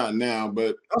 Well, not now,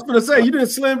 but I was gonna say you didn't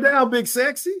slim down, big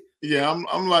sexy. Yeah,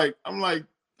 I'm like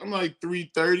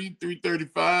 330,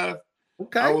 335.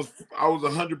 Okay. I was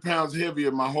 100 pounds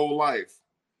heavier my whole life,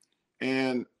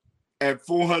 and at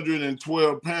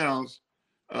 412 pounds,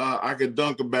 I could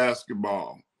dunk a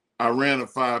basketball. I ran a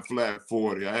 5 flat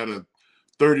 40. I had a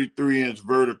 33-inch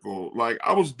vertical. Like,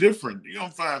 I was different. You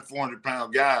don't find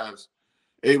 400-pound guys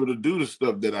able to do the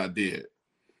stuff that I did.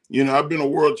 I've been a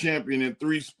world champion in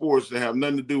 3 sports that have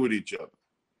nothing to do with each other.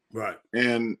 Right.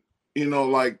 And,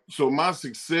 so my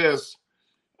success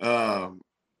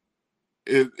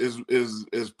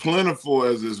is plentiful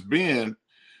as it's been.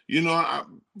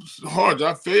 Hard,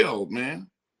 I failed, man.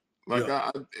 Like,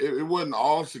 it wasn't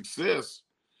all success.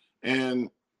 And,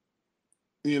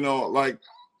 when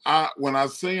I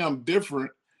say I'm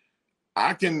different,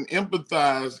 I can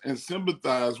empathize and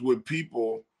sympathize with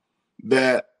people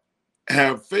that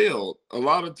have failed. A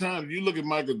lot of times you look at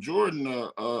Michael Jordan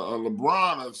or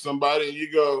LeBron or somebody and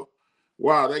you go,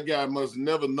 wow, that guy must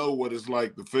never know what it's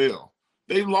like to fail.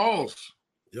 They lost.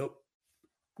 Yep.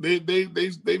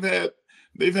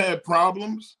 They've had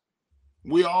problems.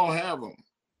 We all have them.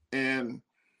 And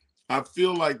I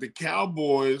feel like the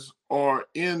Cowboys are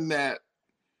in that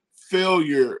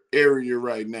failure area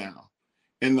right now.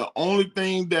 And the only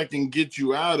thing that can get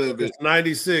you out of it. It's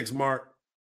 96, Mark.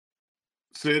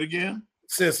 Say it again.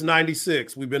 Since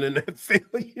 96, we've been in that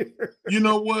failure. You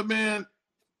know what, man?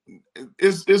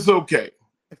 It's okay.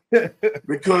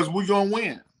 Because we're going to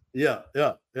win. Yeah.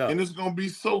 And it's going to be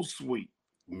so sweet.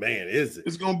 Man, is it?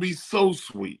 It's going to be so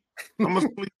sweet. I'm going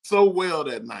to sleep so well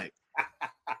that night.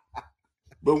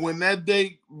 But when that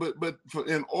day,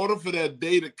 in order for that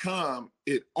day to come,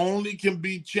 it only can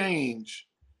be changed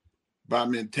by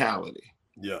mentality.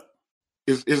 Yeah.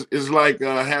 It's like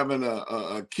having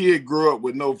a kid grow up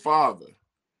with no father.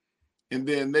 And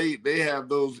then they have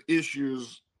those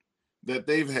issues that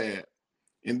they've had.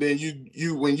 And then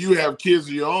you when you have kids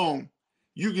of your own,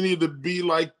 you can either be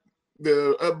like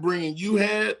the upbringing you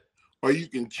had, or you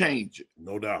can change it.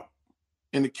 No doubt.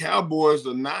 And the Cowboys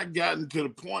have not gotten to the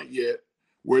point yet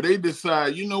where they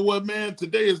decide, you know what, man,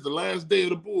 today is the last day of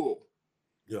the bull.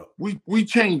 Yeah. We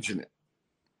changing it.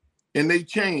 And they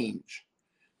change.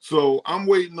 So I'm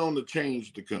waiting on the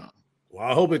change to come. Well,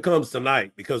 I hope it comes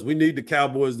tonight, because we need the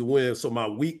Cowboys to win so my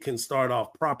week can start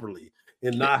off properly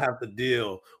and not have to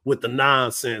deal with the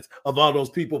nonsense of all those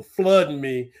people flooding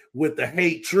me with the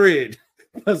hatred,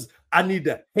 because I need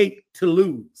to hate to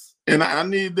lose. And I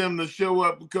need them to show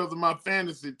up because of my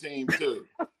fantasy team too.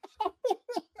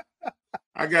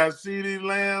 I got CeeDee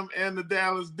Lamb and the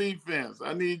Dallas defense.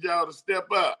 I need y'all to step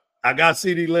up. I got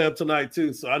CD Lamb tonight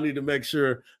too, so I need to make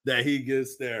sure that he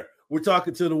gets there. We're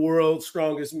talking to the world's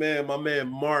strongest man, my man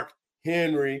Mark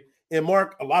Henry. And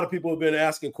Mark, a lot of people have been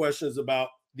asking questions about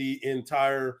the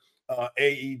entire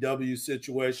AEW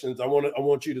situations. I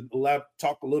want you to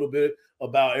talk a little bit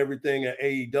about everything at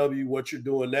AEW, what you're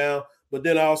doing now, but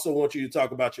then I also want you to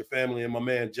talk about your family and my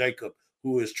man Jacob,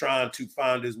 who is trying to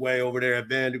find his way over there at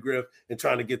Vandergrift and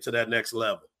trying to get to that next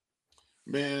level.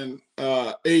 Man,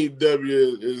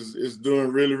 AEW is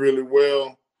doing really, really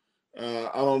well. I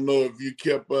don't know if you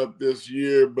kept up this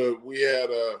year, but we had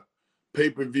a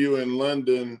pay-per-view in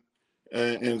London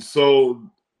and sold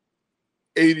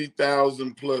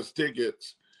 80,000 plus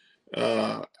tickets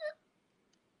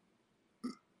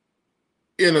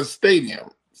in a stadium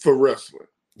for wrestling.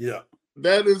 Yeah.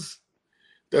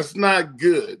 That's not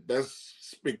good. That's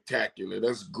spectacular.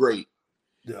 That's great.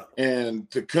 Yeah. And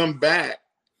to come back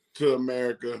to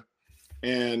America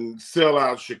and sell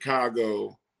out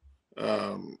Chicago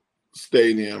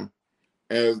stadium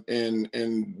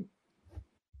and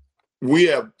we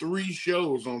have 3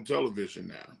 shows on television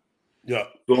now. Yeah.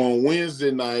 So on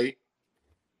Wednesday night,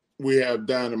 we have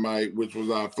Dynamite, which was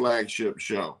our flagship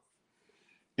show.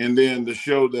 And then the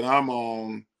show that I'm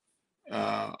on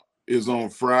is on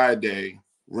Friday,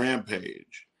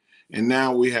 Rampage. And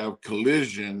now we have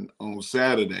Collision on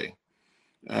Saturday.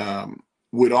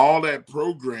 With all that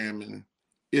programming,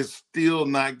 it's still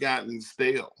not gotten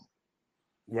stale.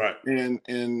 Right.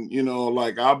 And you know,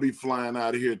 like I'll be flying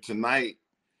out of here tonight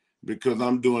because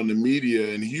I'm doing the media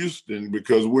in Houston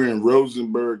because we're in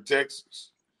Rosenberg, Texas.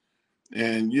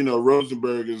 And, you know,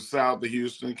 Rosenberg is south of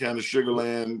Houston, kind of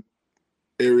Sugarland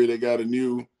area. They got a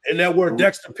new. And that where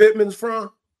Dexter Pittman's from?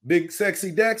 Big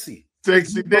Sexy Dexy.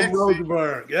 Sexy Dexy. From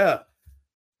Rosenberg, yeah.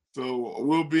 So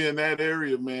we'll be in that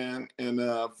area, man. And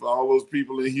for all those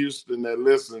people in Houston that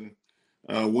listen,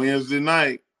 Wednesday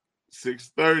night,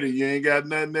 6:30, you ain't got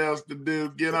nothing else to do.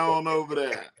 Get on over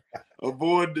there.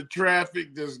 Avoid the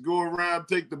traffic. Just go around,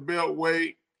 take the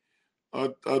Beltway,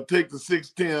 or take the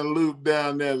 610 loop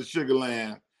down there to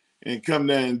Sugarland and come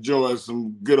there and enjoy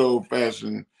some good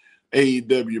old-fashioned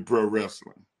AEW pro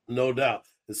wrestling. No doubt.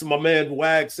 And so my man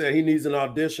Wag said he needs an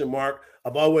audition, Mark.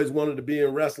 I've always wanted to be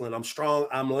in wrestling. I'm strong,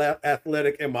 I'm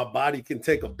athletic, and my body can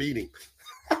take a beating.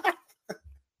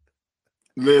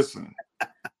 Listen,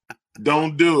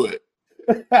 don't do it.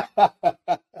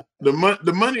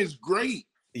 The money is great.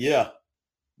 Yeah.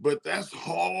 But that's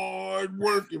hard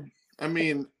work. I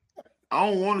mean, I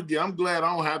don't want to get, I'm glad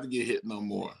I don't have to get hit no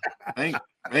more.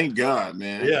 Thank God,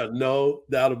 man. Yeah, no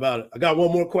doubt about it. I got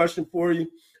one more question for you.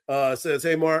 It says,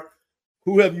 hey, Mark,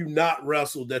 who have you not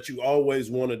wrestled that you always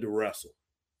wanted to wrestle?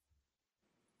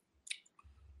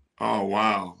 Oh,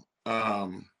 wow.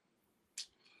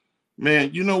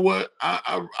 Man, you know what?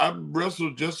 I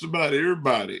wrestled just about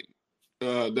everybody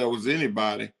that was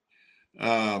anybody.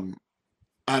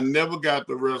 I never got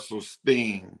to wrestle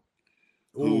Sting.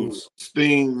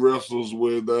 Sting wrestles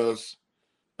with us.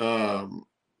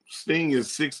 Sting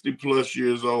is 60 plus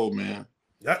years old, man.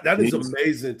 That is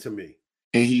amazing to me.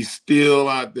 And he's still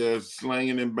out there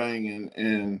slinging and banging.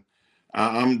 And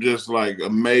I'm just like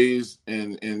amazed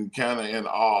and kind of in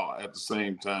awe at the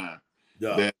same time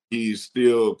that he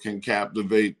still can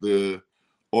captivate the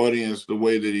audience the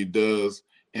way that he does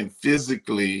and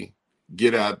physically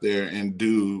get out there and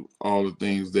do all the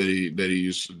things that he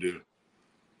used to do.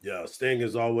 Yeah, Sting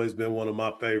has always been one of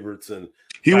my favorites, and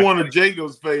he one of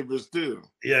Jacob's favorites too.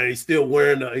 Yeah, he's still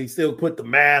he still put the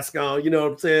mask on, you know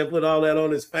what I'm saying? Put all that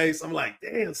on his face. I'm like,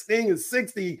 damn, Sting is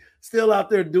 60, still out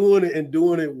there doing it and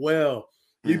doing it well.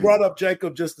 You brought up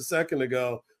Jacob just a second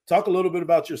ago. Talk a little bit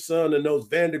about your son and those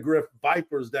Vandergrift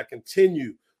Vipers that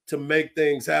continue to make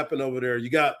things happen over there. You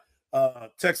got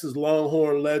Texas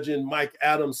Longhorn legend Mike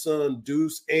Adams' son,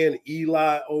 Deuce, and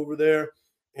Eli over there.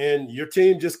 And your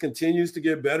team just continues to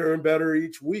get better and better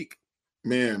each week.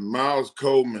 Man, Miles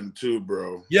Coleman too,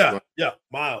 bro. Yeah, like,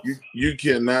 Miles. You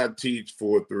cannot teach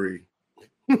 4-3.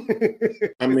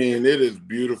 I mean, it is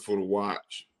beautiful to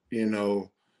watch, you know.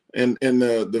 And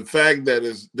the fact that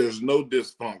there's no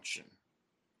dysfunction.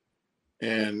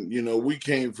 And, you know, we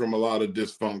came from a lot of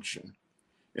dysfunction.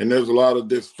 And there's a lot of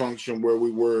dysfunction where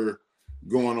we were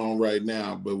going on right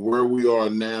now. But where we are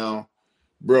now,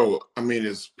 bro, I mean,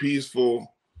 it's peaceful.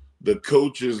 The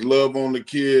coaches love on the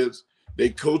kids. They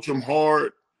coach them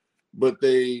hard, but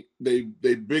they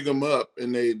big them up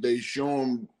and they show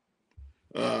them.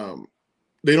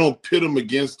 They don't pit them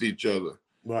against each other.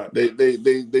 Right.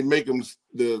 They make them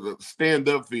stand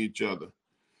up for each other.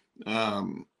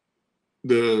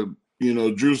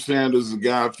 Drew Sanders is a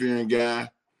God-fearing guy,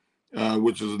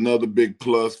 which is another big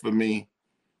plus for me.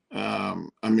 I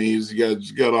mean, he's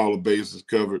got all the bases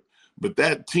covered. But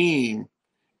that team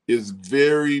is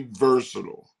very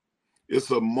versatile.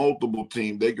 It's a multiple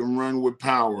team. They can run with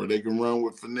power. They can run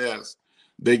with finesse.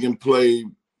 They can play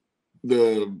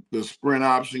the sprint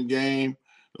option game,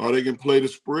 or they can play the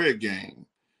spread game.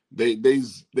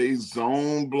 They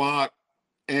zone block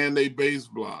and they base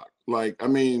block. Like, I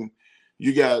mean,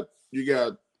 you got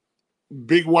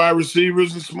big wide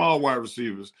receivers and small wide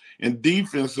receivers, and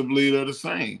defensively they're the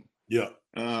same. Yeah.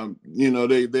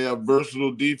 They have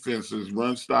versatile defenses,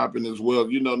 run stopping as well.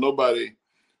 Nobody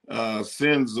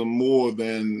sends them more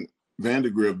than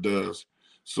Vandegrift does.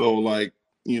 So, like,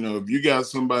 if you got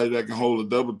somebody that can hold a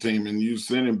double team and you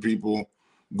sending people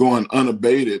going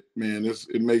unabated, man,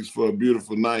 it makes for a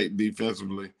beautiful night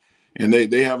defensively. And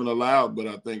they haven't allowed, but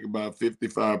I think about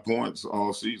 55 points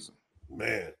all season.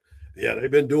 Man, yeah,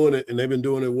 they've been doing it, and they've been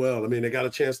doing it well. I mean, they got a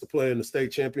chance to play in the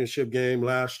state championship game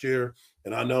last year,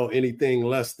 and I know anything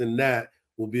less than that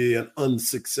will be an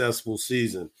unsuccessful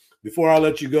season. Before I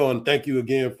let you go, and thank you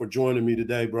again for joining me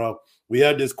today, bro, we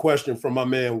had this question from my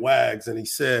man Wags, and he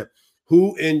said,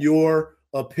 who, in your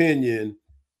opinion,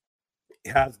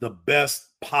 has the best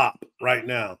pop right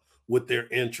now with their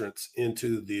entrance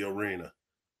into the arena?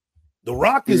 The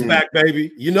Rock is back,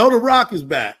 baby. You know The Rock is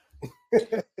back.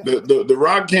 The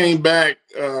Rock came back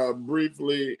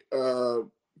briefly a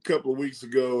couple of weeks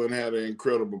ago and had an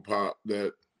incredible pop.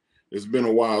 That it's been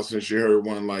a while since you heard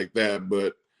one like that.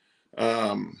 But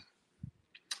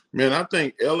man, I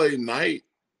think LA Knight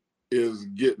is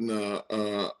getting a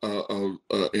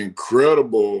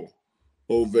incredible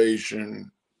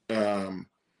ovation. Adam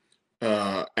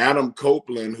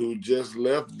Copeland, who just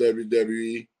left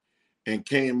WWE and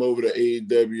came over to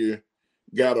AEW,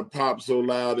 got a pop so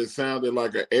loud it sounded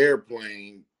like an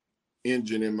airplane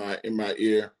engine in my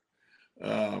ear.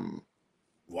 Wow!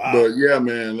 But yeah,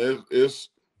 man, it's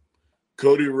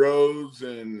Cody Rhodes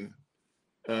and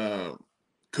LA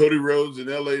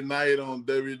Knight on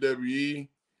WWE,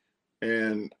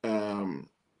 and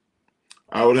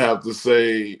I would have to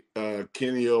say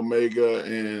Kenny Omega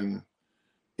and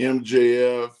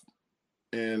MJF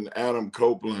and Adam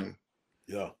Copeland.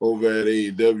 Yeah, over at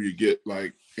AEW get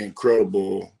like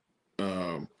incredible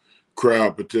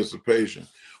crowd participation.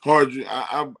 Hardge,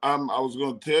 I was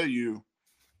going to tell you,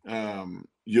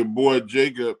 your boy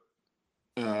Jacob,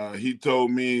 he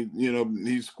told me,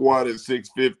 he squatted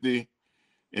 650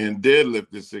 and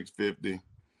deadlifted 650.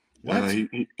 What?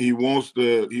 He wants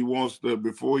to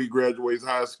before he graduates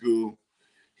high school,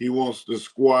 he wants to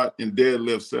squat and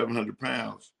deadlift 700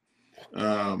 pounds.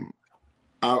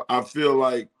 I feel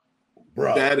like,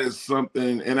 bro, that is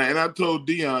something, and I told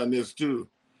Dion this too.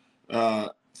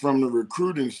 From the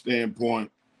recruiting standpoint,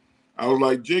 I was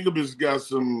like, Jacob has got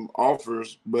some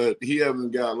offers, but he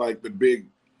hasn't got like the big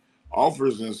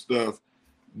offers and stuff.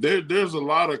 There's a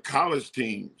lot of college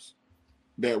teams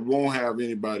that won't have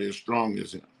anybody as strong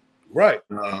as him. Right.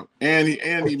 And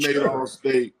he made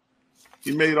All-State.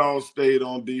 He made All-State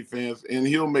on defense, and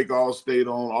he'll make All-State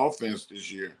on offense this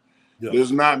year. Yeah.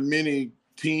 There's not many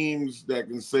teams that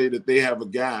can say that they have a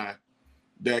guy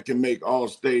that can make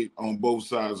All-State on both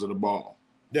sides of the ball.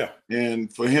 Yeah.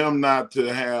 And for him not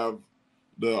to have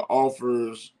the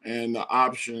offers and the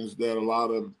options that a lot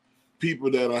of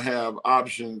people that have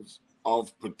options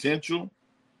of potential,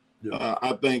 yeah.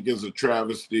 I think is a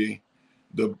travesty.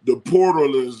 The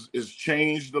portal is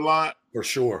changed a lot. For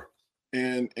sure.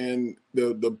 And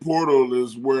the portal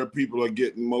is where people are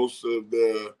getting most of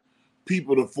the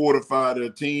people to fortify their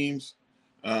teams.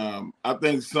 I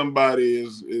think somebody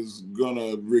is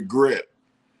gonna regret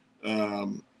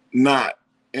not,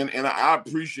 and I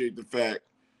appreciate the fact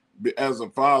as a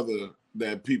father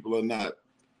that people are not,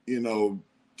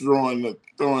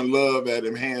 throwing love at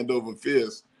him hand over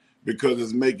fist, because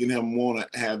it's making him want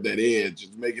to have that edge.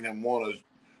 It's making him want to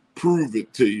prove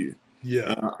it to you.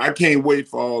 Yeah, I can't wait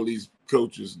for all these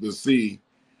coaches to see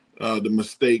the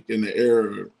mistake and the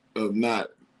error of not.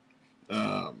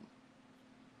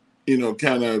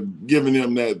 Kind of giving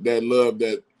them that love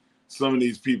that some of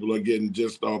these people are getting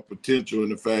just off potential,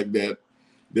 and the fact that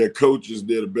their coaches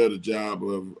did a better job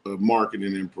of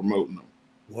marketing and promoting them.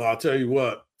 Well, I'll tell you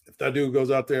what, if that dude goes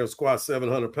out there and squats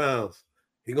 700 pounds,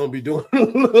 he's going to be doing a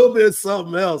little bit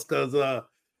something else, because I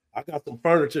got some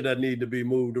furniture that need to be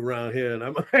moved around here, and I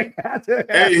might have to.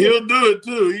 Hey, he'll do it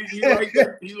too.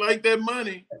 He like that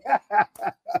money.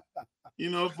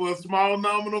 For a small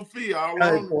nominal fee.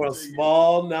 For a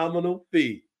small nominal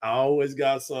fee. I always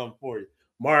got something for you.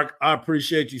 Mark, I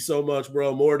appreciate you so much,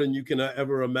 bro. More than you can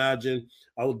ever imagine.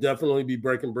 I will definitely be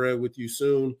breaking bread with you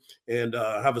soon. And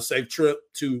have a safe trip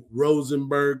to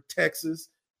Rosenberg, Texas,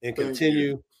 and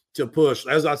continue to push.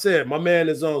 As I said, my man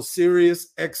is on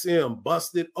Sirius XM,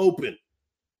 Busted Open.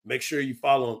 Make sure you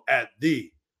follow him at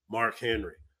the Mark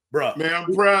Henry. Bruh. Man,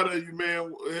 I'm proud of you,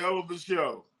 man. Hell of a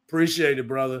show. Appreciate it,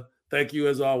 brother. Thank you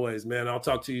as always, man. I'll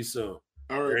talk to you soon.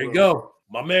 All right, there you brother. go.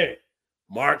 My man,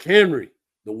 Mark Henry,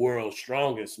 the world's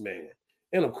strongest man.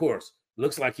 And of course,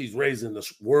 looks like he's raising the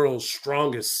world's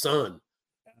strongest son.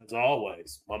 As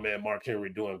always, my man, Mark Henry,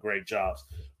 doing great jobs.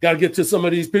 Got to get to some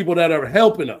of these people that are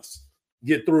helping us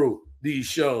get through these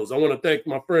shows. I want to thank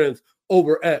my friends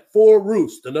over at 4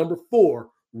 Roofs, the number 4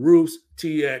 Roofs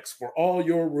TX, for all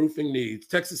your roofing needs.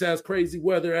 Texas has crazy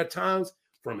weather at times,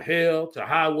 from hail to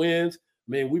high winds.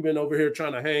 I mean, we've been over here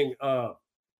trying to hang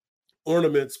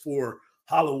ornaments for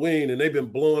Halloween, and they've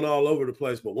been blowing all over the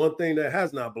place. But one thing that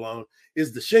has not blown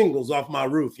is the shingles off my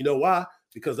roof. You know why?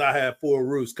 Because I had 4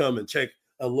 Roofs come and take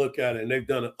a look at it, and they've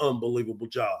done an unbelievable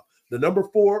job. The number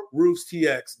 4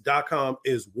 roofstx.com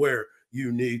is where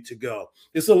you need to go.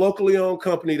 It's a locally owned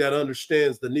company that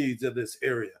understands the needs of this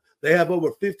area. They have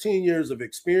over 15 years of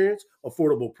experience,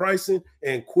 affordable pricing,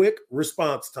 and quick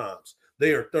response times.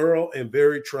 They are thorough and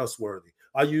very trustworthy.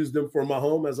 I use them for my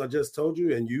home, as I just told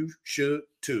you, and you should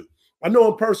too. I know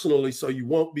them personally, so you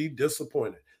won't be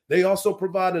disappointed. They also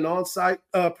provide an on-site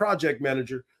project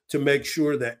manager to make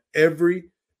sure that every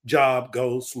job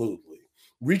goes smoothly.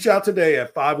 Reach out today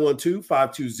at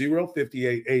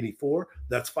 512-520-5884.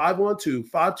 That's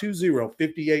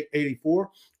 512-520-5884,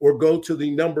 or go to the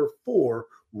number 4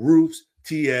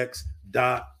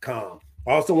 roofstx.com.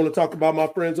 I also want to talk about my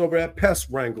friends over at Pest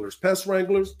Wranglers. Pest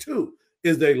Wranglers, too,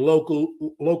 is a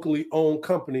locally owned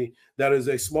company that is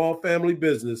a small family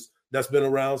business that's been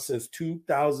around since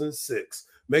 2006.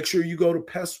 Make sure you go to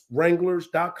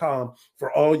pestwranglers.com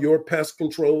for all your pest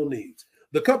control needs.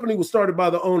 The company was started by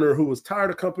the owner who was tired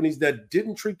of companies that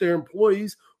didn't treat their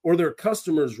employees or their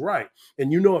customers right.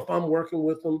 And you know, if I'm working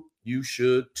with them, you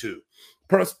should too.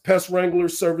 Pest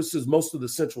Wranglers services most of the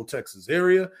Central Texas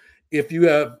area. If you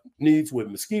have needs with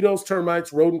mosquitoes,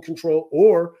 termites, rodent control,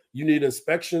 or you need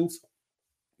inspections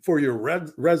for your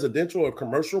residential or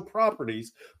commercial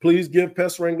properties, please give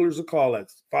Pest Wranglers a call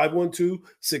at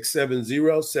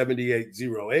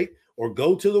 512-670-7808 or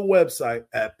go to the website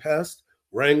at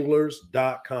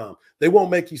pestwranglers.com. They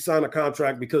won't make you sign a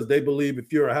contract because they believe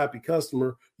if you're a happy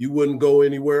customer, you wouldn't go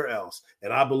anywhere else.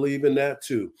 And I believe in that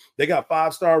too. They got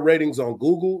 5-star ratings on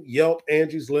Google, Yelp,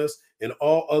 Angie's List, and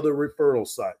all other referral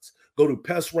sites. Go to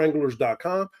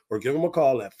pestwranglers.com or give them a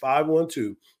call at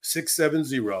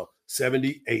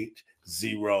 512-670-7808.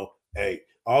 I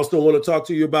also want to talk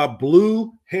to you about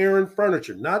Blue Heron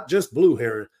Furniture, not just Blue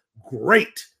Heron,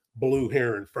 great Blue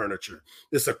Heron Furniture.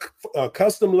 It's a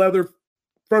custom leather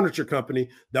furniture company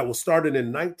that was started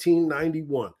in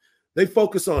 1991. They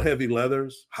focus on heavy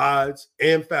leathers, hides,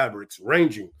 and fabrics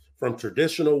ranging from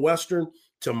traditional Western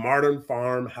to modern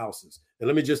farmhouses. And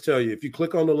let me just tell you, if you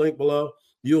click on the link below,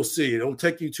 you'll see it'll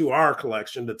take you to our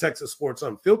collection, the Texas Sports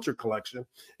Unfiltered collection.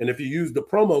 And if you use the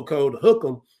promo code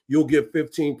HOOK'em, you'll get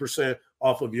 15%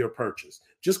 off of your purchase.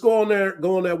 Just go on that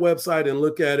website and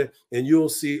look at it, and you'll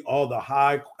see all the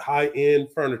high-end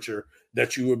furniture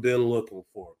that you have been looking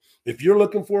for. If you're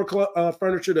looking for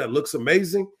furniture that looks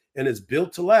amazing and is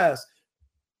built to last,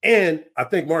 and I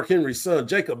think Mark Henry's son,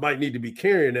 Jacob, might need to be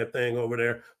carrying that thing over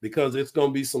there because it's going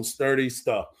to be some sturdy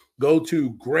stuff. Go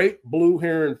to Great Blue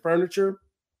Heron Furniture,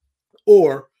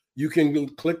 or you can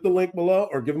click the link below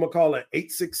or give them a call at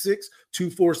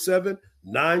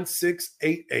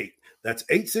 866-247-9688. That's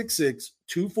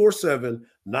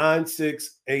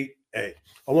 866-247-9688. I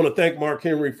want to thank Mark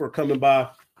Henry for coming by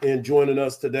and joining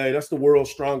us today. That's the world's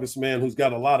strongest man who's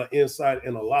got a lot of insight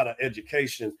and a lot of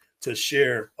education to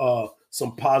share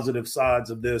some positive sides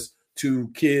of this to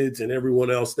kids and everyone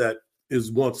else that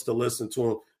wants to listen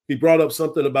to him. He brought up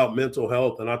something about mental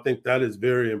health, and I think that is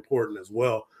very important as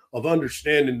well, of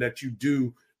understanding that you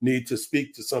do need to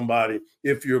speak to somebody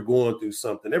if you're going through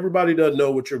something. Everybody doesn't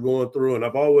know what you're going through, and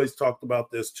I've always talked about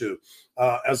this too.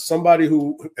 As somebody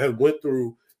who had went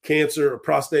through cancer,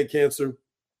 prostate cancer,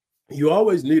 you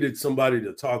always needed somebody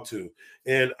to talk to.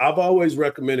 And I've always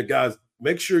recommended, guys,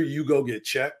 make sure you go get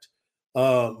checked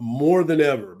more than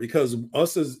ever, because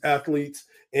us as athletes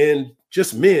and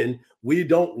just men, we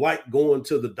don't like going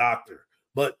to the doctor.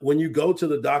 But when you go to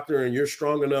the doctor and you're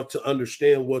strong enough to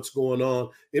understand what's going on,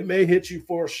 it may hit you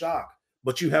for a shock,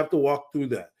 but you have to walk through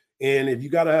that. And if you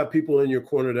got to have people in your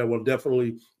corner that will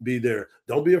definitely be there,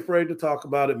 don't be afraid to talk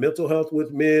about it. Mental health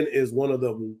with men is one of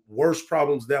the worst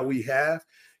problems that we have.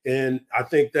 And I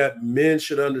think that men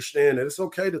should understand that it's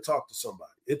okay to talk to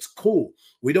somebody. It's cool.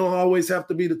 We don't always have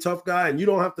to be the tough guy, and you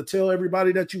don't have to tell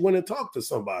everybody that you went and talked to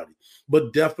somebody,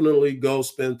 but definitely go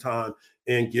spend time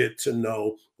and get to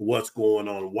know what's going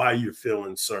on, why you're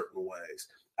feeling certain ways.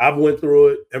 I've went through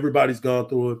it. Everybody's gone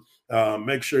through it.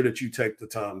 Make sure that you take the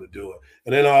time to do it.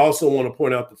 And then I also want to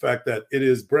point out the fact that it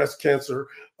is Breast Cancer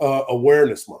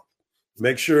Awareness Month.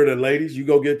 Make sure that, ladies, you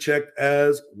go get checked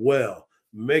as well.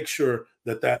 Make sure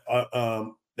that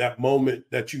that moment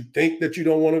that you think that you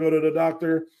don't want to go to the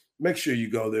doctor, make sure you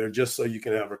go there just so you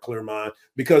can have a clear mind,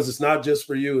 because it's not just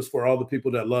for you, it's for all the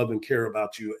people that love and care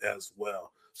about you as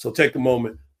well. So take a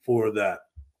moment for that.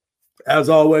 As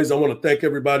always, I want to thank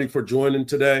everybody for joining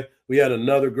today. We had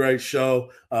another great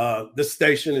show. This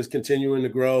station is continuing to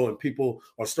grow, and people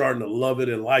are starting to love it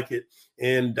and like it.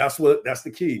 And that's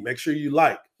the key. Make sure you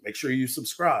like, make sure you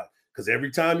subscribe, because every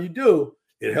time you do,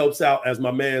 it helps out. As my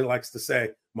man likes to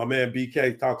say, my man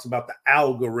BK talks about the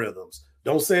algorithms.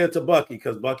 Don't say it to Bucky,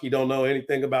 because Bucky don't know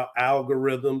anything about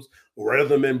algorithms,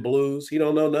 rhythm and blues. He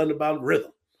don't know nothing about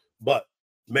rhythm. But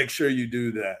make sure you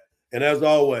do that. And as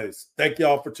always, thank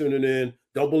y'all for tuning in.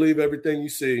 Don't believe everything you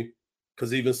see,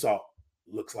 because even salt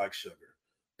looks like sugar.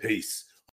 Peace.